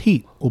 Acid,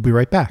 Heat. We'll be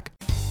right back.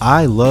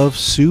 I love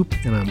soup,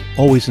 and I'm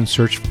always in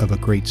search of a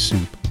great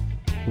soup.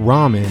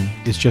 Ramen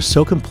is just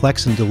so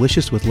complex and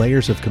delicious with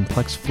layers of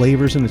complex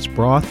flavors in its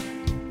broth.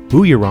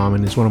 Booyah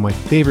Ramen is one of my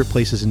favorite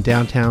places in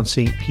downtown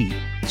St. Pete.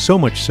 So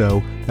much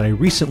so that I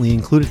recently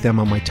included them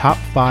on my top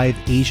 5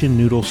 Asian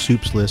noodle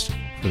soups list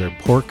for their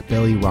pork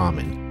belly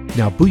ramen.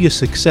 Now, Booyah's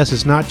success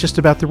is not just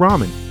about the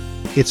ramen.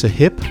 It's a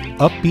hip,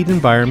 upbeat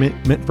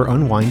environment meant for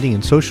unwinding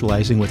and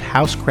socializing with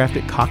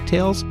house-crafted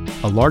cocktails,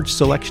 a large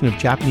selection of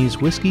Japanese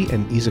whiskey,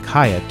 and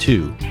izakaya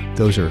too.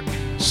 Those are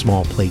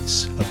small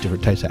plates of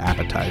different types of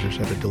appetizers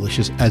that are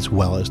delicious, as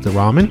well as the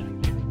ramen.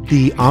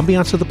 The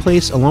ambiance of the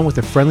place, along with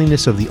the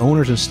friendliness of the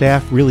owners and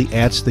staff, really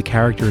adds to the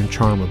character and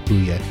charm of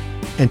Booyah.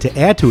 And to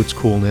add to its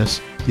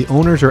coolness, the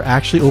owners are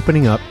actually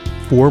opening up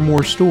 4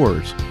 more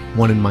stores,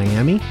 1 in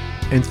Miami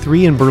and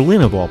 3 in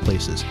Berlin of all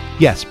places.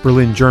 Yes,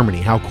 Berlin, Germany.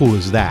 How cool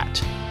is that?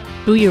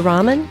 Booyah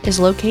Ramen is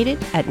located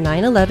at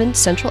 911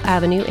 Central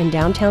Avenue in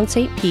downtown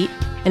St. Pete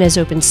and is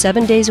open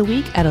 7 days a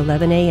week at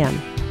 11 a.m.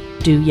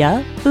 Do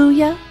ya,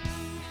 Booyah?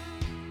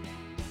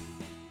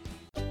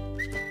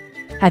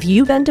 Have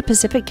you been to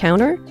Pacific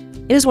Counter?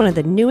 It is one of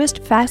the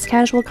newest fast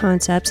casual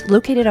concepts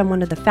located on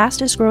one of the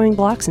fastest growing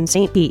blocks in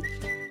St. Pete,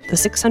 the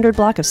 600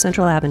 block of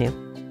Central Avenue.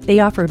 They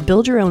offer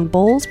build-your-own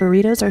bowls,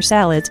 burritos, or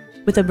salads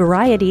with a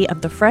variety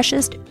of the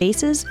freshest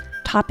bases,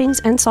 toppings,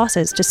 and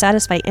sauces to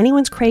satisfy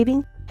anyone's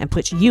craving and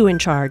put you in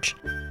charge.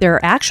 There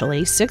are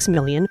actually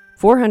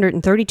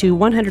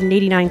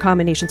 6,432,189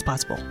 combinations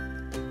possible.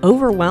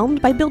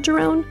 Overwhelmed by Build Your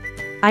Own?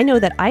 I know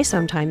that I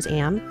sometimes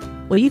am.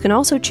 Well, you can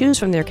also choose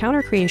from their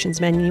Counter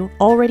Creations menu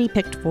already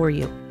picked for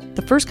you.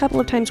 The first couple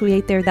of times we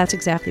ate there, that's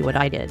exactly what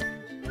I did.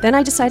 Then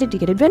I decided to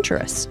get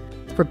adventurous.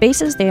 For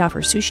bases, they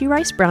offer sushi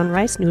rice, brown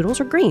rice, noodles,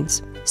 or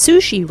greens.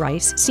 Sushi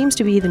rice seems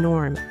to be the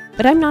norm,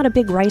 but I'm not a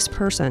big rice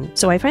person,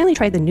 so I finally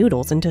tried the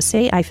noodles, and to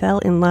say I fell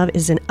in love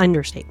is an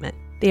understatement.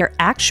 They are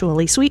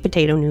actually sweet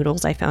potato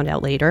noodles, I found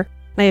out later.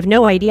 I have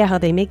no idea how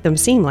they make them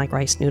seem like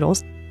rice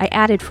noodles. I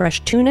added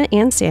fresh tuna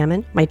and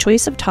salmon, my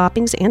choice of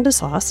toppings, and a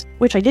sauce,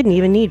 which I didn't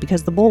even need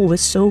because the bowl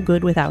was so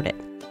good without it.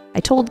 I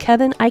told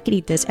Kevin I could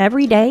eat this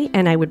every day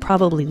and I would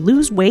probably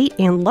lose weight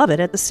and love it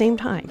at the same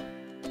time.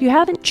 If you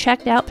haven't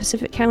checked out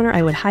Pacific Counter,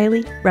 I would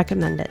highly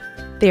recommend it.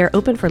 They are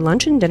open for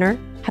lunch and dinner,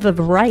 have a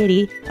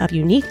variety of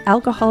unique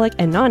alcoholic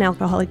and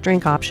non-alcoholic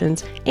drink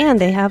options, and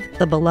they have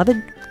the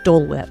beloved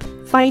Dole Whip.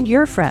 Find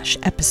your fresh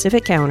at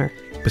Pacific Counter.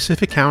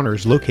 Pacific Counter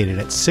is located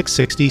at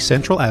 660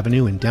 Central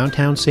Avenue in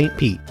downtown St.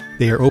 Pete.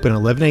 They are open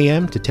 11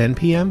 a.m. to 10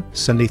 p.m.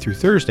 Sunday through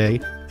Thursday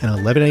and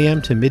 11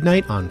 a.m. to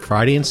midnight on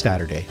Friday and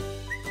Saturday.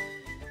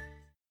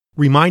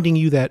 Reminding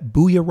you that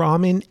Booyah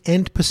Ramen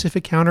and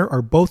Pacific Counter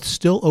are both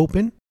still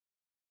open,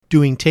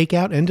 doing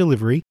takeout and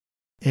delivery,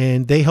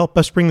 and they help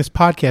us bring this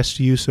podcast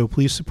to you, so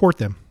please support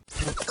them.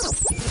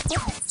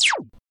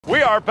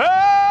 We are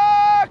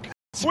back!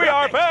 We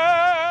are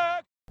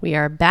back! We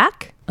are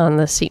back on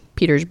the St.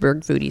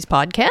 Petersburg Foodies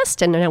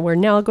podcast, and we're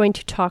now going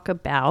to talk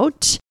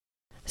about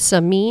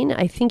Samin,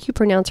 I think you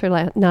pronounce her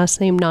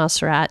last name,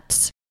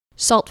 Nasrat's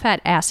Salt,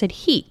 Fat, Acid,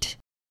 Heat.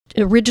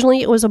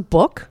 Originally, it was a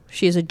book.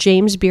 She is a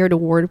James Beard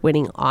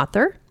Award-winning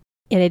author,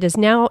 and it is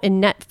now a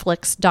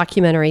Netflix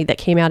documentary that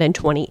came out in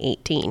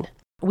 2018.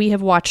 We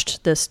have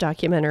watched this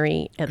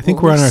documentary I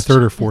think we're on our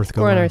third or fourth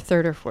go around. We're on our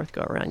third or fourth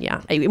go around,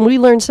 yeah. We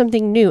learn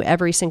something new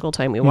every single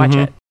time we watch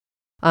it.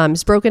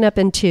 It's broken up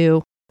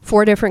into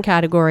 4 different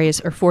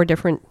categories or 4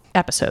 different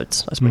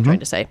episodes, that's what I'm trying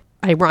to say.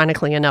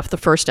 Ironically enough, the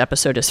first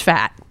episode is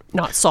fat,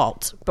 not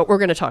salt, but we're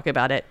going to talk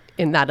about it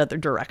in that other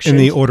direction.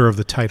 In the order of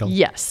the title.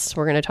 Yes,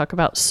 we're going to talk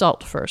about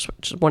salt first,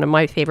 which is one of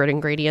my favorite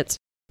ingredients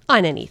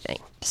on anything.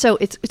 So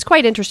it's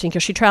quite interesting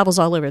because she travels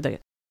all over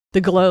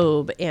the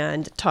globe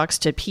and talks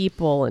to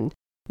people, and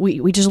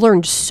we just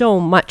learned so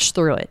much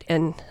through it.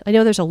 And I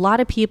know there's a lot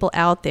of people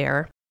out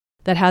there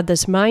that have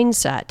this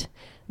mindset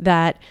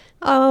that,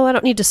 oh, I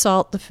don't need to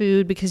salt the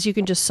food because you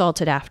can just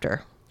salt it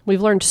after.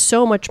 We've learned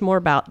so much more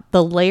about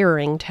the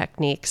layering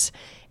techniques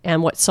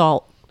and what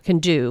salt can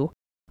do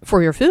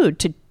for your food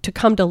to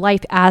come to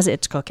life as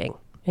it's cooking.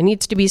 It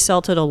needs to be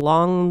salted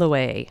along the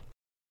way.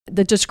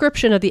 The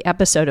description of the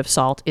episode of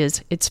salt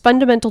is, it's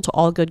fundamental to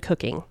all good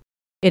cooking.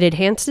 It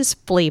enhances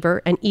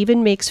flavor and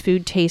even makes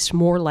food taste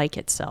more like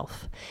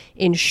itself.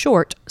 In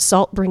short,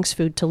 salt brings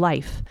food to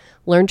life.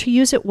 Learn to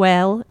use it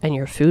well, and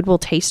your food will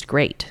taste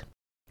great.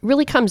 It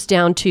really comes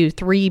down to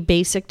 3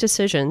 basic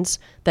decisions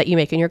that you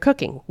make in your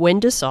cooking: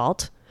 when to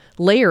salt,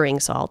 layering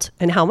salt,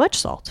 and how much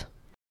salt.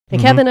 And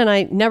Kevin and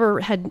I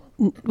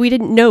we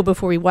didn't know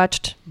before we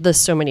watched this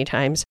so many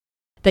times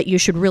that you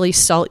should really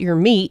salt your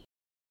meat,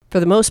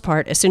 for the most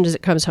part, as soon as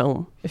it comes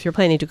home, if you're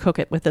planning to cook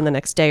it within the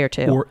next day or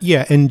two.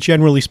 And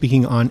generally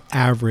speaking, on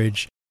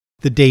average,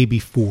 the day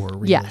before.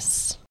 Really.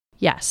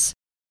 Yes.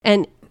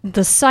 And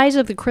the size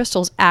of the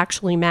crystals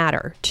actually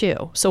matter,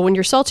 too. So when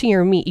you're salting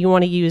your meat, you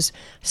want to use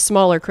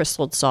smaller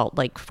crystaled salt,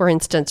 like, for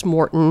instance,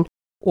 Morton,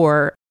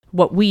 or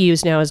what we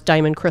use now is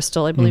Diamond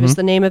Crystal, I believe is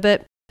the name of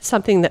it.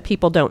 Something that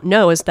people don't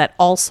know is that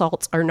all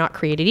salts are not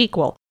created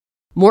equal.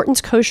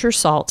 Morton's kosher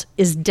salt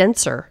is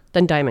denser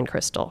than Diamond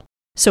Crystal.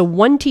 So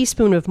 1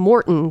 teaspoon of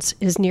Morton's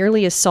is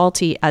nearly as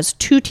salty as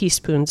 2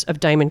 teaspoons of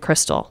Diamond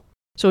Crystal.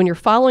 So when you're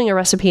following a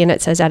recipe and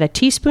it says add a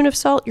teaspoon of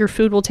salt, your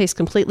food will taste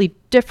completely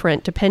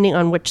different depending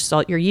on which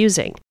salt you're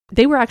using.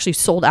 They were actually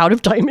sold out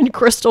of Diamond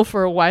Crystal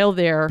for a while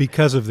there.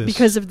 Because of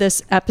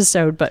this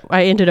episode, but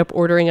I ended up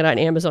ordering it on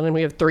Amazon, and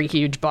we have 3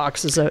 huge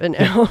boxes of it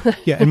now.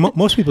 And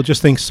most people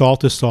just think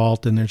salt is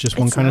salt, and there's just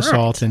one kind of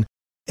salt.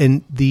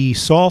 And the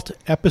salt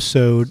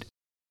episode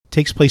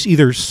takes place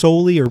either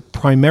solely or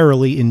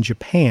primarily in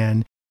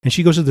Japan. And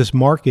she goes to this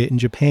market in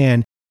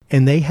Japan,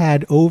 and they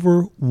had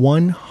over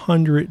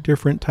 100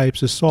 different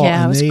types of salt,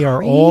 and they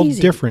are all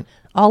different.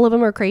 All of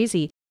them are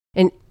crazy.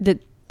 And the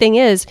thing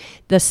is,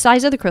 the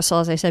size of the crystal,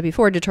 as I said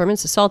before,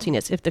 determines the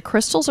saltiness. If the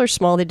crystals are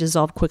small, they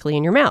dissolve quickly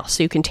in your mouth,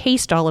 so you can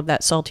taste all of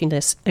that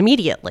saltiness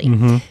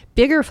immediately.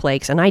 Bigger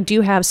flakes, and I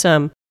do have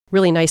some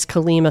really nice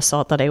Kalima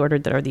salt that I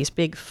ordered that are these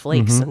big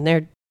flakes,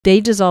 and they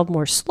dissolve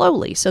more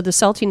slowly, so the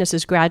saltiness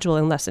is gradual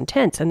and less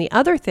intense. And the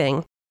other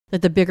thing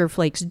that the bigger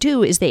flakes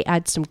do is they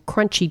add some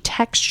crunchy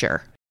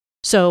texture.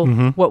 So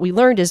what we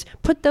learned is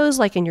put those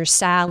like in your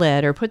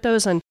salad, or put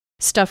those on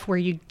stuff where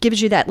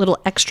gives you that little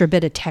extra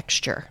bit of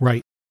texture.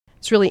 Right.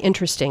 It's really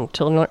interesting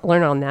to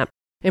learn on that.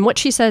 And what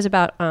she says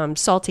about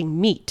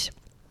salting meat,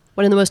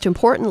 one of the most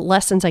important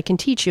lessons I can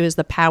teach you is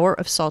the power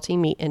of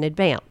salting meat in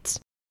advance.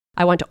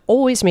 I want to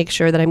always make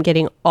sure that I'm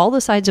getting all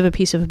the sides of a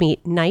piece of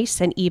meat nice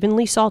and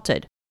evenly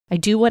salted. I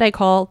do what I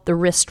call the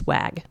wrist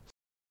wag.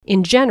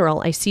 In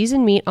general, I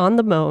season meat on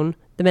the bone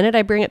the minute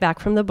I bring it back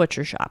from the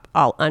butcher shop.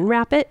 I'll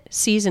unwrap it,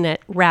 season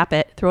it, wrap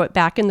it, throw it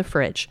back in the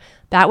fridge.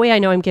 That way I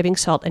know I'm giving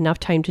salt enough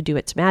time to do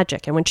its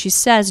magic. And when she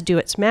says do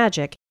its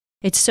magic,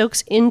 it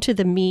soaks into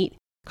the meat,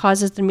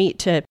 causes the meat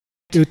to...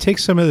 It would take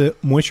some of the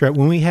moisture out.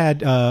 When we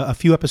had a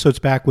few episodes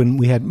back, when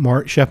we had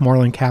Chef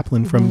Marlon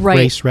Kaplan from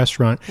Grace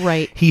Restaurant,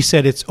 he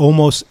said it's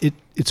almost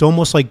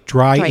like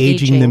dry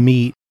aging the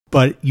meat,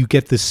 but you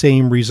get the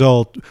same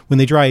result. When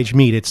they dry age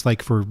meat, it's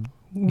like for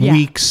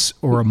weeks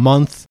or a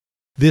month.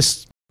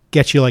 This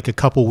gets you like a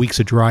couple weeks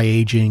of dry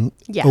aging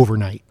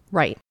overnight.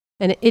 Right.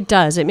 And it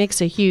does. It makes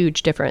a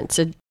huge difference,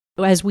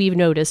 as we've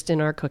noticed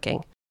in our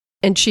cooking.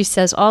 And she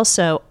says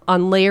also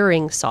on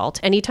layering salt,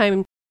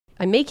 anytime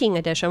I'm making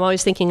a dish, I'm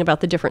always thinking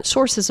about the different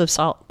sources of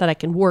salt that I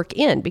can work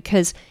in,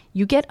 because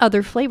you get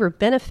other flavor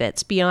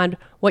benefits beyond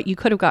what you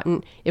could have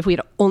gotten if we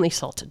had only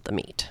salted the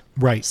meat.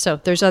 Right.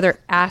 So there's other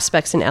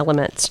aspects and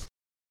elements.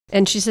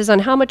 And she says on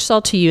how much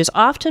salt to use,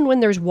 often when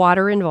there's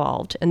water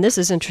involved, and this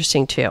is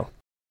interesting too,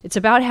 it's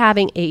about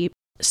having a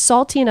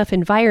salty enough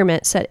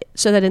environment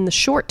so that in the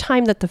short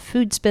time that the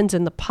food spends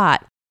in the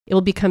pot, it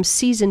will become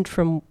seasoned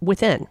from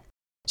within.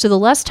 So the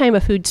less time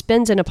a food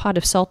spends in a pot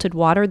of salted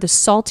water, the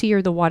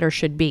saltier the water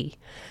should be.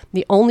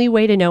 The only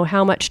way to know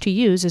how much to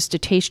use is to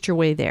taste your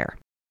way there.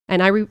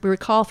 And I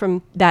recall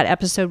from that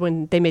episode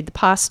when they made the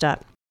pasta,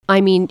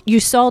 I mean,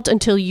 you salt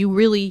until you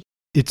really...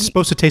 It's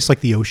supposed to taste like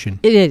the ocean.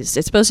 It is.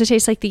 It's supposed to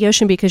taste like the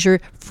ocean because your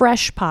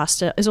fresh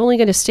pasta is only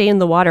going to stay in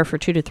the water for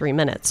 2 to 3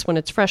 minutes. When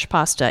it's fresh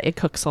pasta, it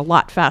cooks a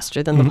lot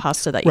faster than the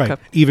pasta that you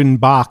cook. Even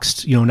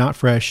boxed, not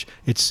fresh,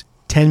 it's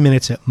 10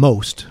 minutes at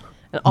most.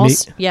 And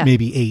also,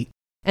 maybe 8.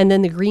 And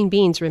then the green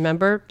beans,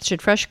 remember? She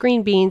had fresh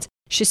green beans.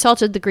 She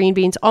salted the green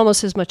beans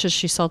almost as much as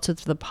she salted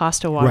the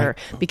pasta water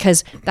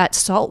because that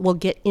salt will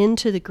get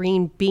into the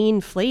green bean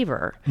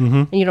flavor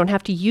and you don't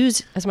have to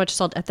use as much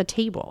salt at the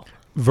table.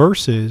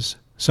 Versus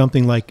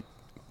something like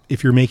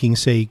if you're making,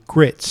 say,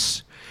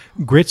 grits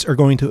are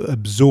going to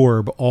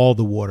absorb all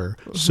the water.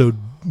 So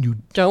you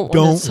don't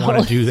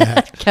want to do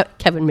that.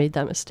 Kevin made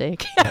that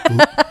mistake.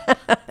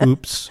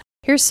 Oops.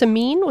 Here's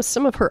Samin with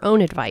some of her own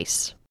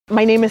advice.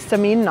 My name is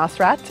Samin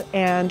Nasrat,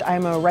 and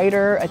I'm a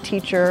writer, a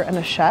teacher, and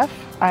a chef.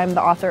 I'm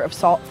the author of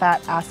Salt,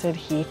 Fat, Acid,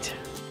 Heat.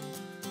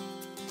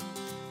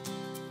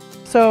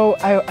 So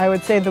I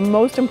would say the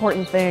most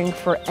important thing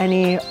for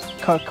any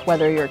cook,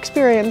 whether you're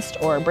experienced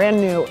or brand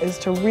new, is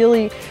to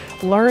really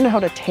learn how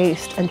to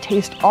taste and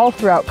taste all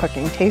throughout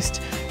cooking.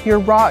 Taste your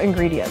raw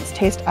ingredients.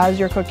 Taste as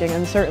you're cooking,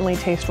 and certainly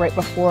taste right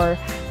before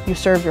you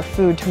serve your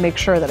food to make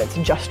sure that it's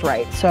just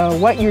right. So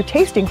what you're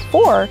tasting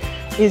for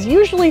is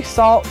usually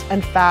salt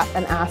and fat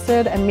and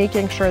acid, and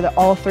making sure that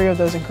all three of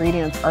those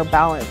ingredients are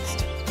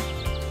balanced.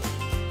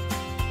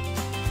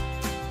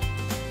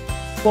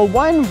 Well,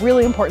 one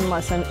really important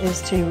lesson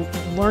is to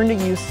learn to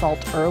use salt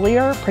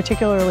earlier,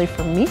 particularly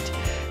for meat.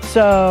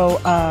 So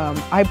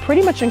I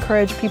pretty much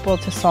encourage people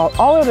to salt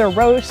all of their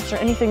roasts or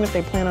anything that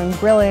they plan on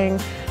grilling,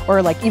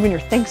 or like even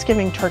your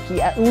Thanksgiving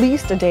turkey, at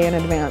least a day in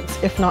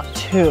advance, if not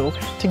 2,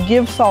 to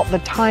give salt the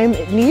time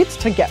it needs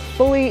to get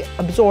fully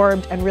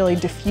absorbed and really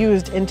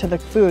diffused into the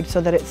food so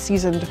that it's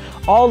seasoned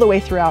all the way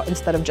throughout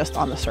instead of just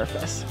on the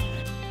surface.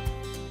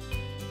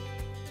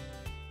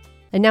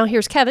 And now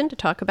here's Kevin to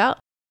talk about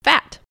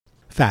fat.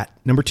 Fat,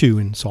 number 2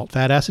 in salt,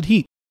 fat, acid,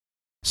 heat.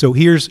 So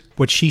here's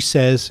what she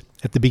says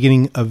at the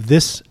beginning of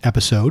this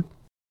episode.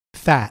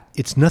 Fat,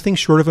 it's nothing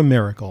short of a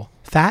miracle.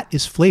 Fat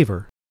is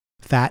flavor.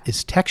 Fat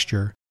is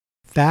texture.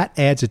 Fat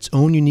adds its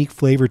own unique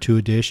flavor to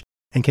a dish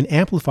and can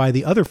amplify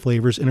the other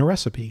flavors in a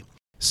recipe.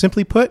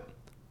 Simply put,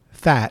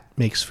 fat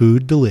makes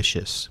food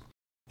delicious.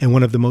 And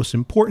one of the most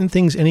important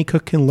things any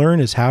cook can learn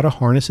is how to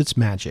harness its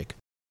magic.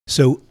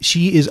 So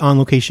she is on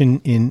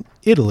location in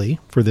Italy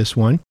for this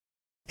one.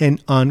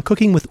 And on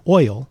cooking with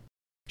oil,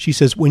 she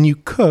says, when you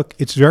cook,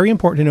 it's very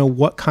important to know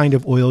what kind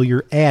of oil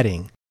you're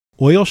adding.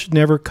 Oil should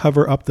never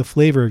cover up the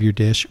flavor of your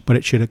dish, but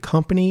it should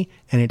accompany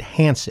and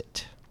enhance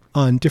it.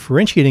 On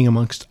differentiating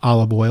amongst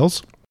olive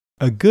oils,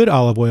 a good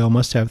olive oil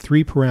must have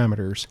 3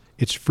 parameters.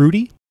 It's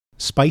fruity,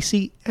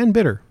 spicy, and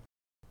bitter.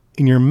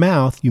 In your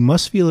mouth, you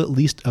must feel at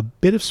least a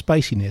bit of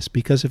spiciness,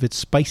 because if it's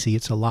spicy,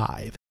 it's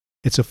alive.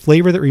 It's a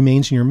flavor that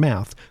remains in your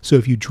mouth, so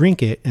if you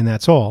drink it and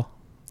that's all,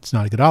 it's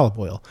not a good olive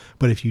oil.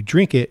 But if you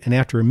drink it and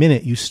after a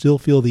minute you still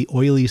feel the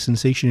oily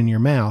sensation in your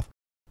mouth,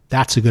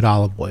 that's a good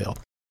olive oil.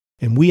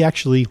 And we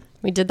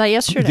did that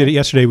yesterday. We did it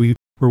yesterday. We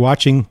were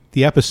watching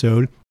the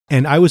episode,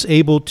 and I was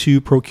able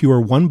to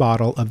procure 1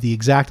 bottle of the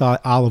exact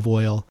olive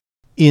oil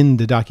in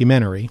the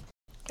documentary.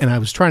 And I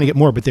was trying to get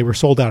more, but they were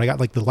sold out. I got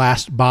like the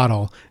last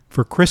bottle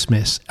for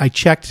Christmas. I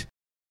checked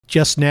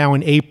just now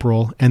in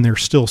April, and they're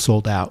still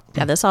sold out.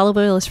 Yeah, this olive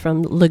oil is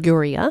from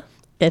Liguria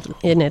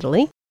in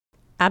Italy.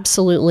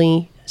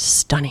 Absolutely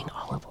stunning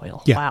olive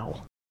oil. Yeah.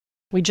 Wow.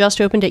 We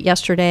just opened it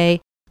yesterday.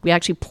 We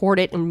actually poured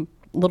it in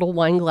little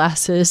wine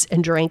glasses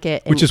and drank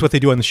it. Which is what they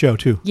do on the show,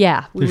 too.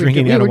 Yeah. We were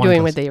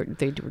doing what they were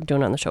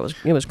doing on the show.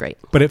 It was great.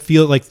 But it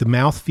feels like the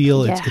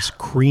mouthfeel, it's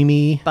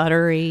creamy.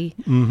 Buttery.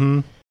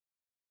 Mm-hmm.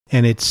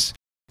 And it's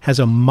has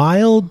a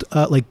mild,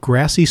 like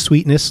grassy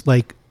sweetness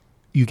like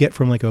you get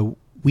from like a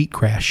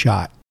wheatgrass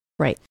shot.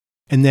 Right.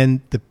 And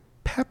then the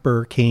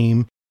pepper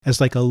came as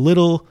like a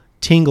little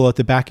tingle at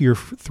the back of your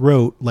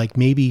throat, like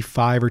maybe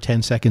 5 or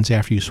 10 seconds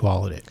after you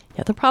swallowed it.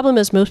 Yeah, the problem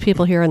is most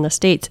people here in the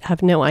States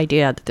have no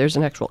idea that there's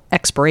an actual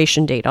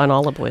expiration date on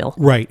olive oil.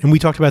 Right. And we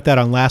talked about that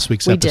on last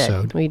week's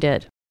episode. We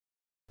did.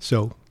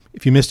 So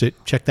if you missed it,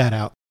 check that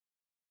out.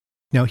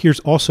 Now, here's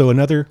also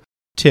another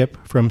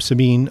tip from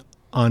Sabine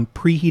on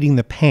preheating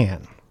the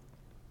pan.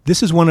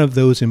 This is one of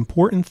those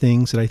important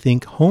things that I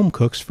think home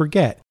cooks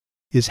forget,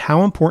 is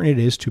how important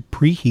it is to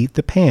preheat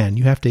the pan.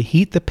 You have to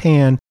heat the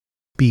pan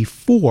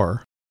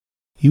before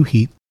you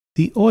heat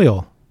the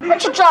oil.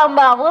 What you talking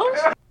about,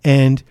 Willis?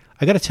 And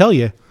I got to tell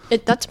you,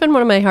 that's been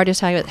one of my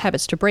hardest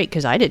habits to break,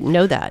 because I didn't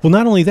know that. Well,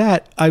 not only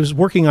that, I was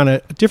working on a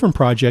different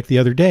project the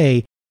other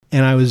day,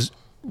 and I was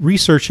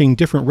researching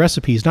different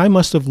recipes, and I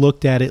must have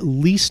looked at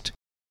least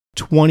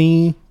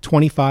 20,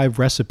 25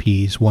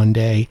 recipes one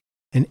day,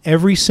 and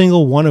every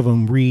single one of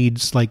them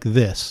reads like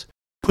this.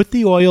 Put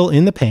the oil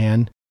in the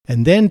pan,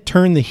 and then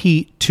turn the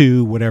heat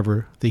to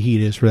whatever the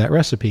heat is for that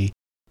recipe.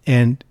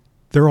 And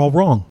they're all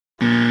wrong.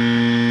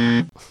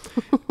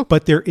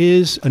 But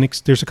there's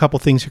a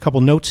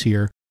couple notes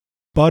here.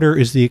 Butter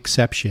is the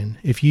exception.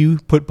 If you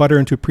put butter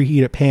into a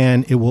preheated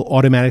pan, it will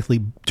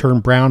automatically turn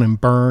brown and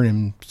burn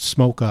and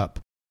smoke up.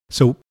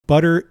 So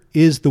butter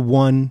is the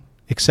one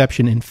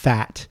exception in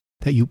fat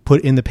that you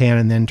put in the pan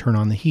and then turn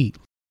on the heat.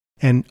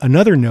 And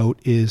another note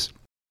is,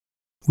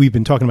 we've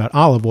been talking about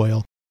olive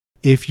oil.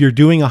 If you're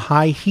doing a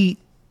high heat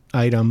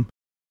item,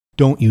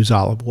 don't use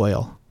olive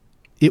oil.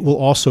 It will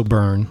also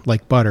burn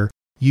like butter.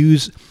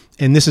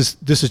 And this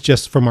is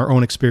just from our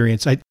own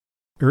experience.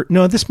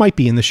 This might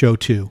be in the show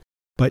too,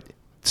 but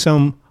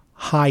some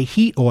high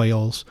heat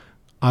oils,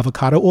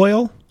 avocado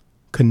oil,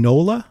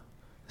 canola,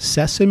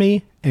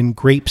 sesame, and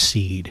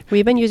grapeseed.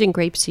 We've been using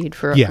grapeseed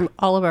for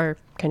all of our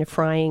kind of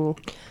frying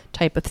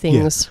type of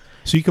things.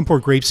 Yeah. So you can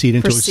pour grapeseed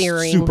into a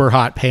super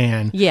hot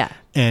pan. Yeah.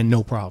 And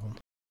no problem.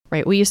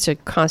 Right. We used to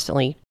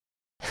constantly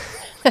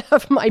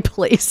have my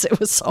place. It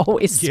was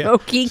always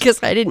smoky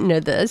because I didn't know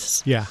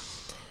this. Yeah.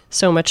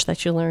 So much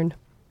that you learn.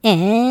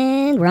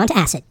 And we're on to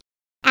acid.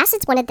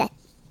 Acid's one of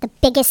the the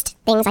biggest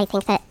things I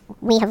think that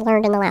we have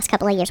learned in the last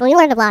couple of years. Well, we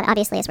learned a lot,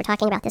 obviously, as we're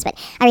talking about this, but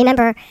I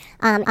remember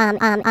in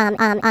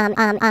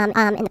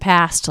the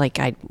past, like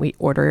we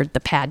ordered the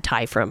pad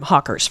thai from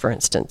Hawkers, for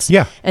instance.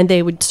 Yeah. And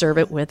they would serve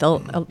it with,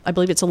 I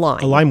believe it's a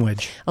lime. A lime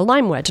wedge. A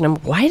lime wedge.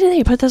 And why do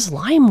they put this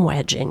lime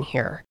wedge in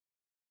here?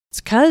 It's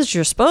because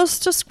you're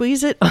supposed to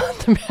squeeze it on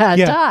the pad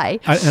thai.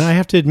 And I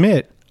have to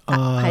admit,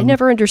 I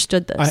never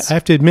understood this. I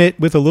have to admit,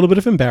 with a little bit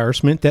of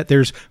embarrassment, that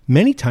there's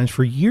many times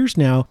for years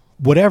now,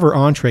 whatever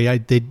entree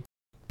they'd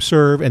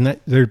serve, and that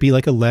there'd be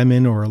like a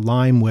lemon or a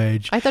lime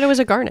wedge. I thought it was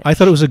a garnish. I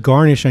thought it was a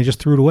garnish, and I just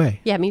threw it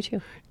away. Yeah, me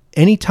too.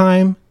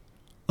 Anytime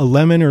a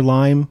lemon or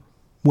lime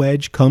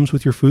wedge comes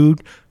with your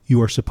food,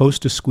 you are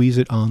supposed to squeeze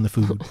it on the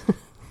food.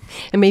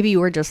 And maybe you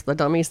were just the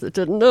dummies that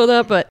didn't know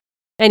that. But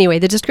anyway,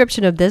 the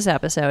description of this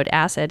episode,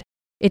 Acid,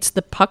 it's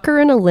the pucker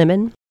in a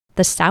lemon,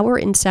 the sour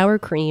in sour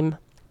cream,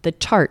 the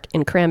tart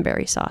in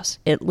cranberry sauce.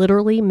 It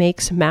literally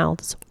makes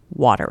mouths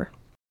water.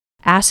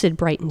 Acid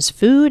brightens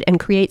food and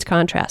creates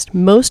contrast.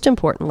 Most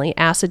importantly,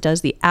 acid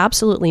does the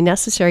absolutely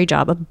necessary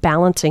job of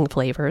balancing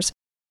flavors,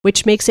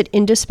 which makes it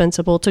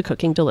indispensable to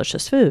cooking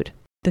delicious food.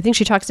 The thing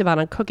she talks about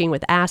on cooking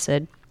with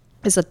acid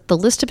is that the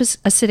list of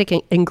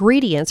acidic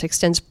ingredients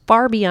extends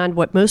far beyond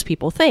what most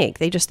people think.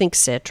 They just think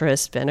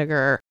citrus,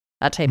 vinegar,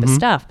 that type of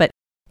stuff. But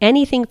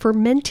anything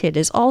fermented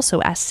is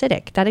also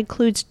acidic. That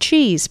includes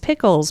cheese,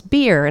 pickles,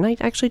 beer, and I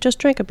actually just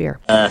drank a beer.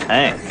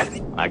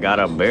 Hey, I got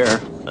a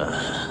beer.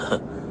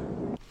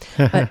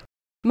 But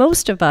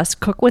most of us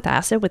cook with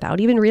acid without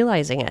even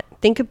realizing it.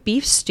 Think of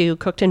beef stew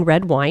cooked in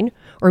red wine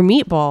or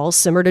meatballs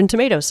simmered in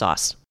tomato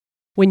sauce.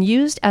 When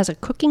used as a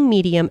cooking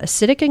medium,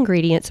 acidic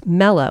ingredients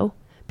mellow,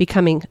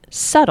 becoming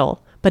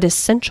subtle but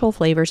essential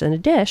flavors in a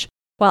dish,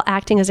 while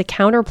acting as a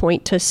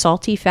counterpoint to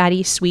salty,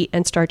 fatty, sweet,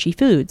 and starchy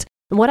foods.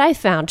 And what I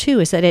found too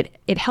is that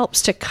it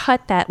helps to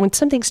cut that when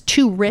something's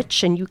too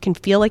rich and you can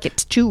feel like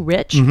it's too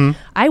rich.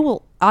 I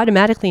will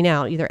automatically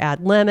now either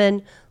add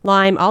lemon,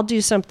 lime, I'll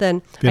do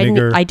something.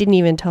 Vinegar. I didn't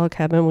even tell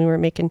Kevin we were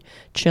making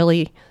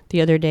chili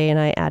the other day and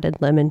I added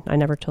lemon. I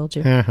never told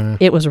you.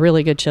 It was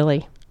really good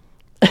chili.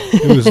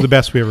 It was the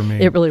best we ever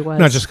made. It really was.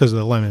 Not just because of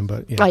the lemon,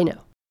 but yeah. I know.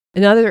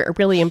 Another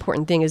really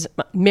important thing is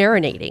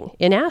marinating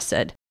in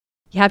acid.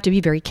 You have to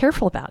be very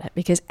careful about it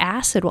because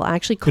acid will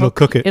actually cook. It'll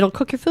cook it. It'll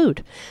cook your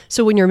food.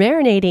 So when you're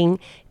marinating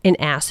in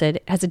acid,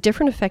 it has a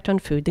different effect on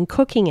food than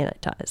cooking in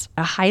it does.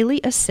 A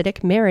highly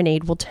acidic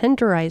marinade will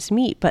tenderize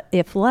meat, but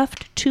if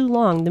left too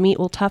long, the meat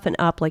will toughen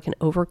up like an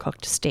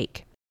overcooked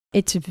steak.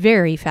 It's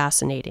very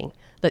fascinating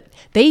that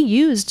they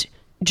used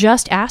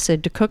just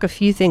acid to cook a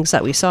few things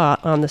that we saw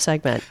on the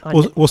segment.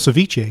 Well,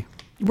 ceviche.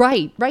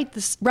 Right. You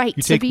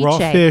ceviche. take raw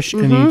fish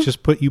and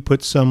you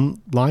put some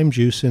lime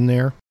juice in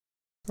there,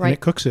 and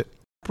it cooks it.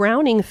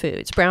 Browning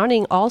foods.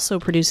 Browning also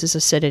produces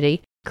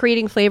acidity,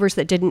 creating flavors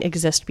that didn't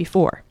exist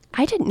before.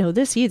 I didn't know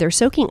this either.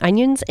 Soaking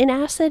onions in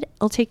acid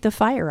will take the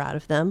fire out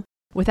of them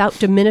without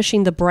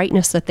diminishing the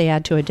brightness that they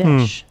add to a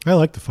dish. I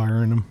like the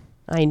fire in them.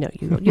 I know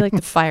you. You like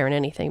the fire in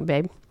anything,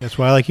 babe. That's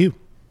why I like you.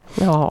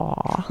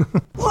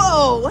 Aww.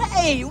 Whoa,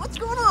 hey, what's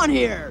going on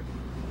here?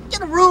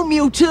 Get a room,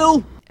 you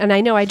two. And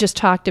I know I just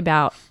talked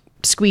about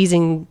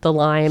squeezing the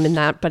lime and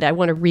that, but I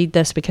want to read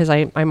this because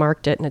I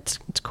marked it and it's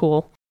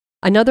cool.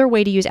 Another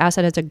way to use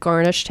acid as a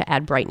garnish to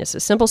add brightness. A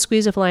simple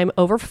squeeze of lime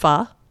over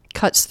pho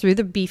cuts through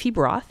the beefy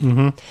broth.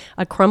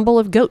 A crumble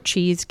of goat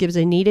cheese gives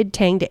a needed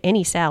tang to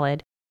any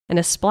salad. And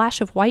a splash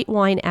of white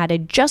wine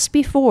added just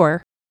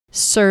before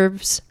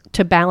serves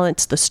to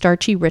balance the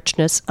starchy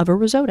richness of a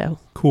risotto.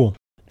 Cool.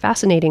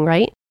 Fascinating,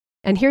 right?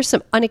 And here's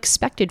some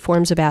unexpected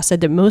forms of acid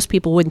that most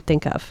people wouldn't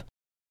think of.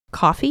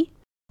 Coffee,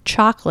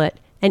 chocolate,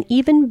 and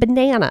even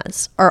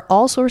bananas are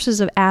all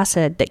sources of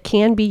acid that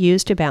can be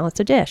used to balance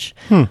a dish.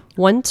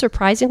 One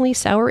surprisingly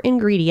sour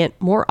ingredient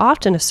more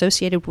often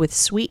associated with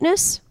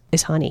sweetness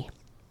is honey.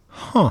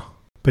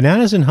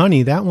 Bananas and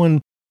honey, that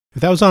one,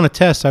 if that was on a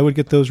test, I would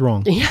get those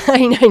wrong. Yeah,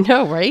 I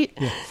know, right?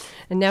 Yeah.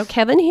 And now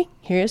Kevin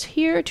is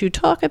here to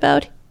talk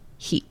about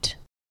heat.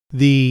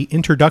 The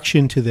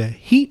introduction to the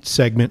heat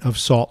segment of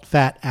Salt,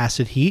 Fat,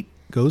 Acid, Heat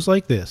goes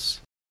like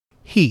this.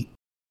 Heat.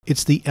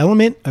 It's the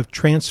element of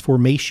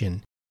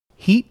transformation.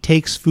 Heat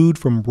takes food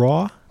from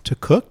raw to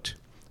cooked,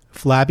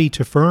 flabby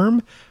to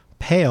firm,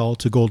 pale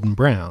to golden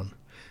brown.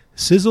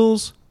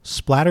 Sizzles,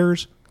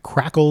 splatters,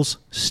 crackles,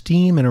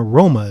 steam, and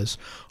aromas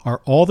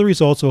are all the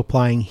results of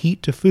applying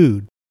heat to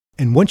food.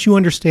 And once you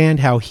understand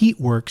how heat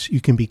works,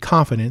 you can be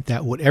confident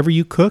that whatever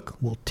you cook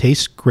will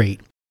taste great.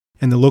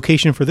 And the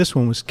location for this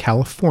one was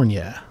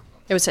California.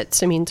 It was at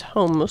Samin's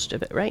home, most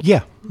of it, right?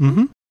 Yeah.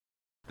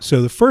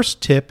 So the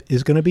first tip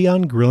is going to be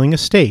on grilling a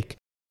steak.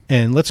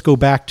 And let's go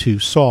back to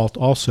salt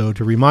also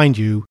to remind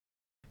you,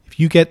 if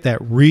you get that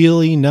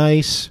really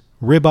nice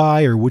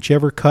ribeye or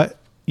whichever cut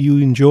you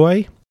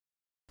enjoy,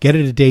 get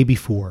it a day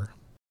before.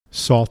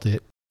 Salt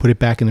it, put it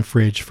back in the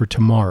fridge for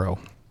tomorrow.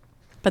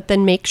 But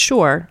then make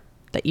sure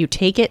that you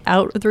take it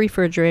out of the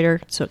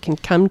refrigerator so it can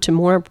come to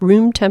more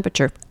room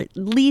temperature for at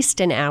least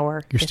an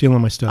hour. You're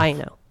stealing my stuff. I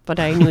know, but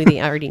I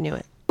already knew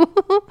it.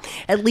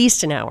 At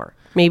least an hour,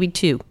 maybe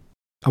 2.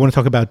 I want to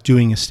talk about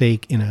doing a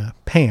steak in a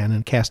pan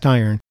and cast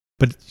iron,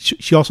 but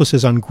she also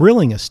says on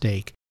grilling a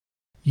steak,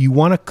 you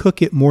want to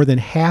cook it more than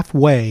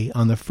halfway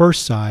on the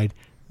first side,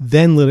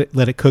 then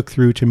let it cook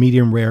through to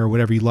medium rare or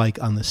whatever you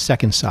like on the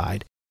second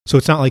side. So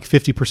it's not like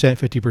 50%,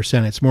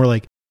 50%. It's more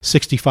like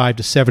 65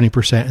 to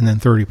 70% and then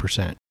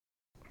 30%.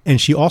 And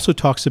she also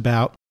talks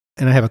about,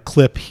 and I have a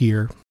clip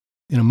here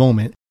in a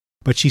moment,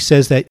 but she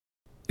says that,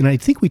 and I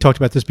think we talked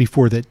about this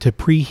before, that to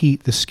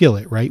preheat the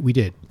skillet, right? We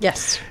did.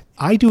 Yes.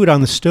 I do it on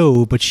the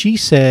stove, but she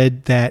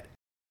said that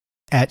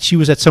she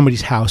was at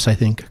somebody's house, I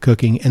think,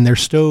 cooking, and their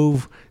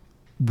stove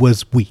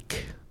was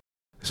weak.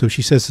 So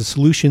she says the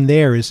solution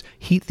there is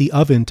heat the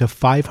oven to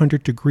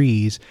 500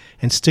 degrees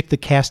and stick the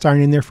cast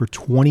iron in there for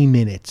 20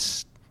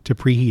 minutes to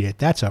preheat it.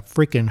 That's a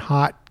freaking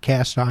hot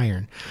cast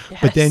iron.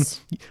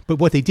 Yes. But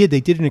what they did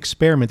an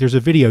experiment. There's a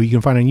video you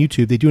can find on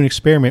YouTube. They do an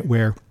experiment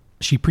where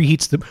she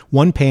preheats the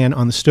one pan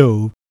on the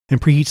stove and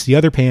preheats the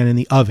other pan in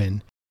the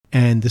oven.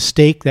 And the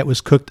steak that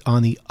was cooked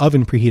on the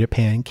oven preheated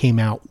pan came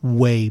out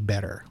way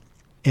better.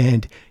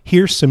 And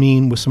here's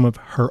Samin with some of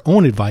her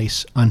own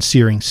advice on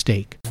searing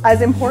steak.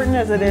 As important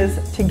as it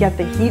is to get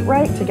the heat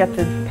right, to get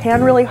the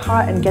pan really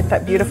hot and get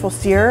that beautiful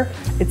sear,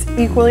 it's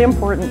equally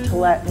important to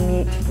let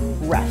meat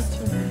rest.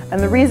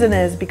 And the reason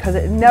is because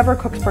it never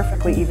cooks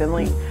perfectly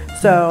evenly.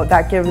 So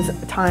that gives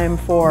time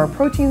for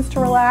proteins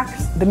to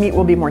relax, the meat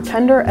will be more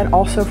tender, and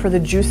also for the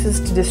juices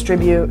to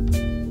distribute.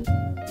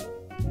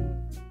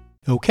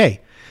 Okay.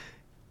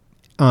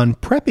 On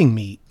prepping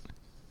meat,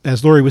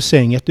 as Lori was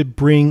saying, you have to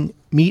bring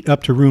meat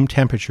up to room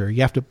temperature.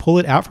 You have to pull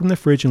it out from the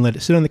fridge and let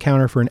it sit on the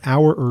counter for an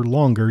hour or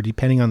longer,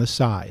 depending on the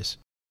size.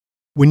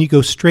 When you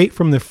go straight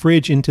from the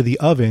fridge into the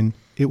oven,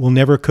 it will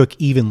never cook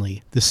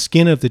evenly. The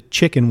skin of the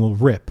chicken will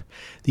rip.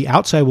 The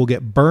outside will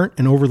get burnt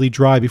and overly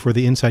dry before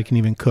the inside can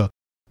even cook.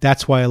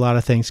 That's why a lot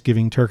of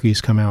Thanksgiving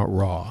turkeys come out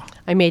raw.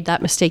 I made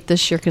that mistake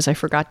this year because I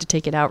forgot to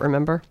take it out,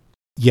 remember?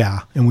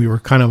 Yeah, and we were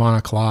kind of on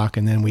a clock,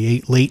 and then we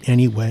ate late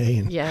anyway.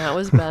 And yeah, it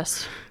was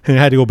best. and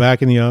I had to go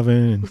back in the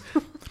oven.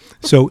 And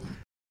so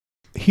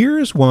here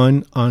is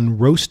one on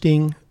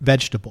roasting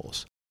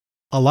vegetables.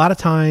 A lot of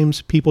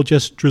times people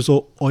just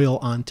drizzle oil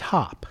on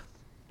top.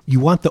 You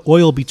want the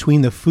oil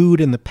between the food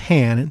and the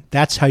pan.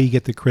 That's how you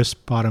get the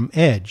crisp bottom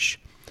edge.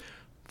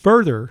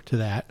 Further to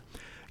that,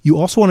 you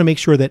also want to make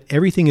sure that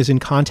everything is in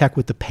contact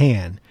with the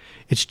pan.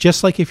 It's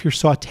just like if you're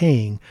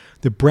sauteing.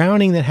 The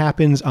browning that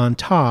happens on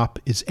top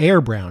is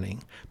air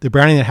browning. The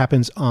browning that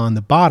happens on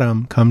the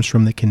bottom comes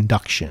from the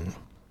conduction.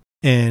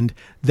 And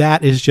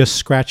that is just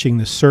scratching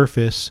the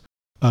surface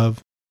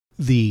of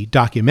the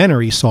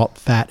documentary Salt,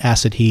 Fat,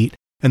 Acid, Heat.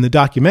 And the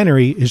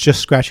documentary is just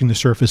scratching the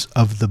surface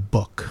of the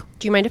book.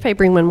 Do you mind if I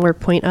bring one more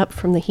point up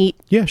from the heat?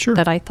 Yeah, sure.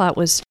 That I thought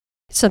was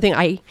something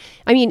I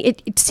mean,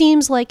 it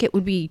seems like it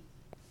would be,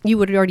 you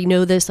would already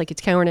know this, like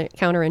it's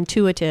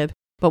counterintuitive.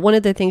 But one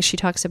of the things she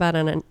talks about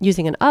on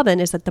using an oven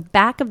is that the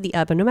back of the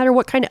oven, no matter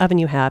what kind of oven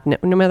you have,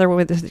 no matter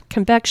whether it's a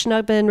convection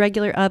oven,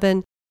 regular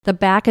oven, the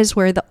back is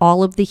where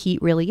all of the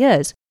heat really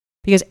is.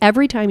 Because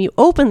every time you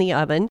open the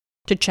oven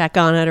to check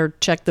on it or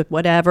check the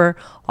whatever,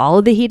 all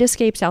of the heat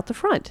escapes out the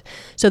front.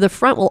 So the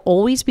front will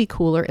always be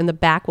cooler and the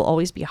back will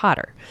always be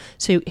hotter.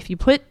 So if you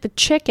put the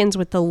chickens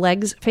with the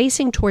legs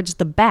facing towards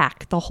the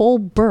back, the whole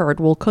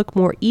bird will cook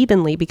more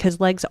evenly because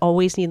legs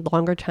always need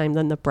longer time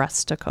than the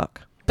breasts to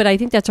cook. But I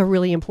think that's a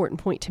really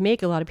important point to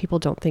make. A lot of people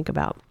don't think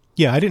about.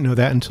 Yeah, I didn't know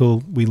that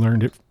until we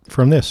learned it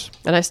from this.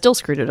 And I still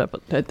screwed it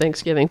up at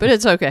Thanksgiving, but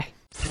it's okay.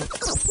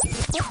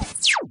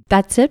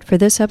 That's it for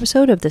this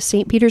episode of the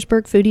St.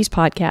 Petersburg Foodies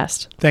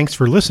Podcast. Thanks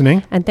for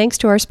listening. And thanks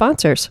to our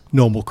sponsors,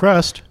 Noble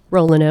Crust,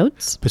 Rollin'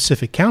 Oats,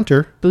 Pacific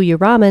Counter, Booyah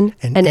Ramen,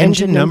 and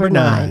Engine Number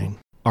 9.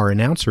 Our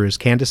announcer is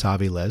Candice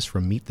Aviles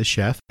from Meet the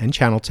Chef and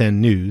Channel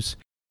 10 News,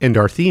 and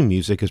our theme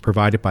music is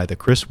provided by the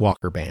Chris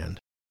Walker Band.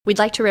 We'd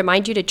like to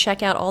remind you to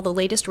check out all the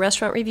latest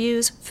restaurant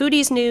reviews,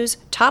 foodies news,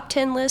 top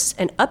 10 lists,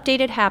 and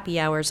updated happy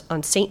hours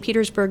on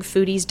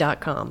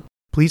stpetersburgfoodies.com.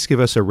 Please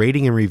give us a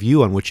rating and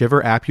review on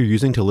whichever app you're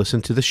using to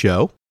listen to the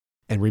show.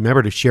 And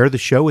remember to share the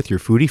show with your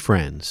foodie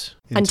friends.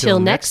 Until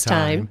next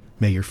time,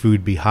 may your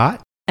food be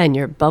hot and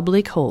your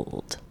bubbly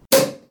cold.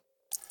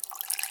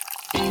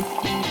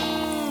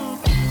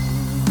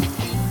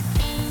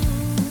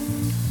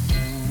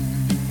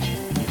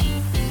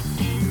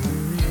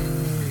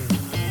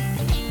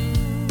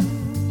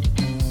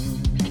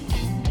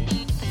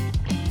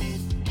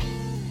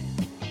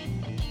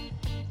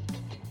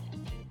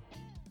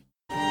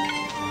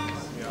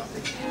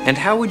 And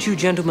how would you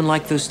gentlemen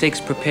like those steaks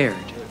prepared?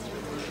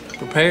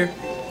 Prepared?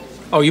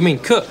 Oh, you mean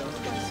cooked?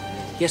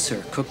 Yes,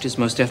 sir. Cooked is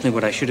most definitely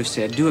what I should have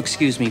said. Do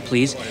excuse me,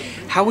 please.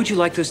 How would you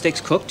like those steaks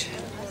cooked?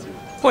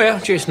 Well,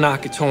 just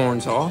knock its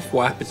horns off,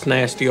 wipe its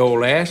nasty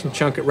old ass, and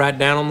chunk it right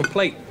down on the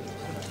plate.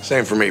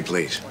 Same for me,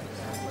 please.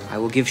 I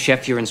will give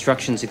Chef your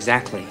instructions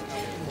exactly.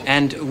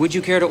 And would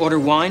you care to order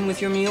wine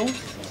with your meal?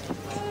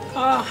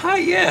 Hi,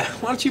 yeah.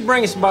 Why don't you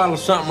bring us a bottle of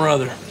something or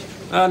other?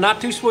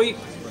 Not too sweet.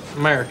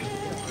 American.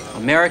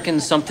 American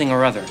something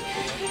or other.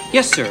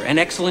 Yes, sir. An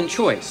excellent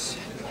choice.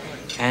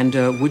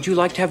 And would you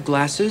like to have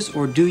glasses,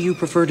 or do you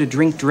prefer to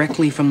drink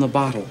directly from the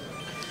bottle?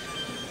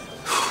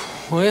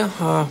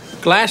 Well,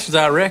 glasses,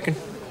 I reckon.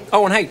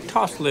 Oh, and hey,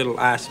 toss a little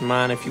ice in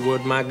mine if you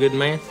would, my good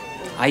man.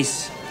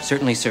 Ice?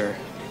 Certainly, sir.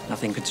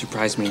 Nothing could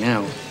surprise me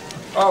now.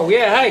 Oh,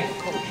 yeah,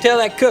 hey, tell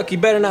that cook he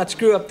better not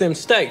screw up them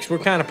steaks. We're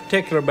kind of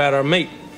particular about our meat.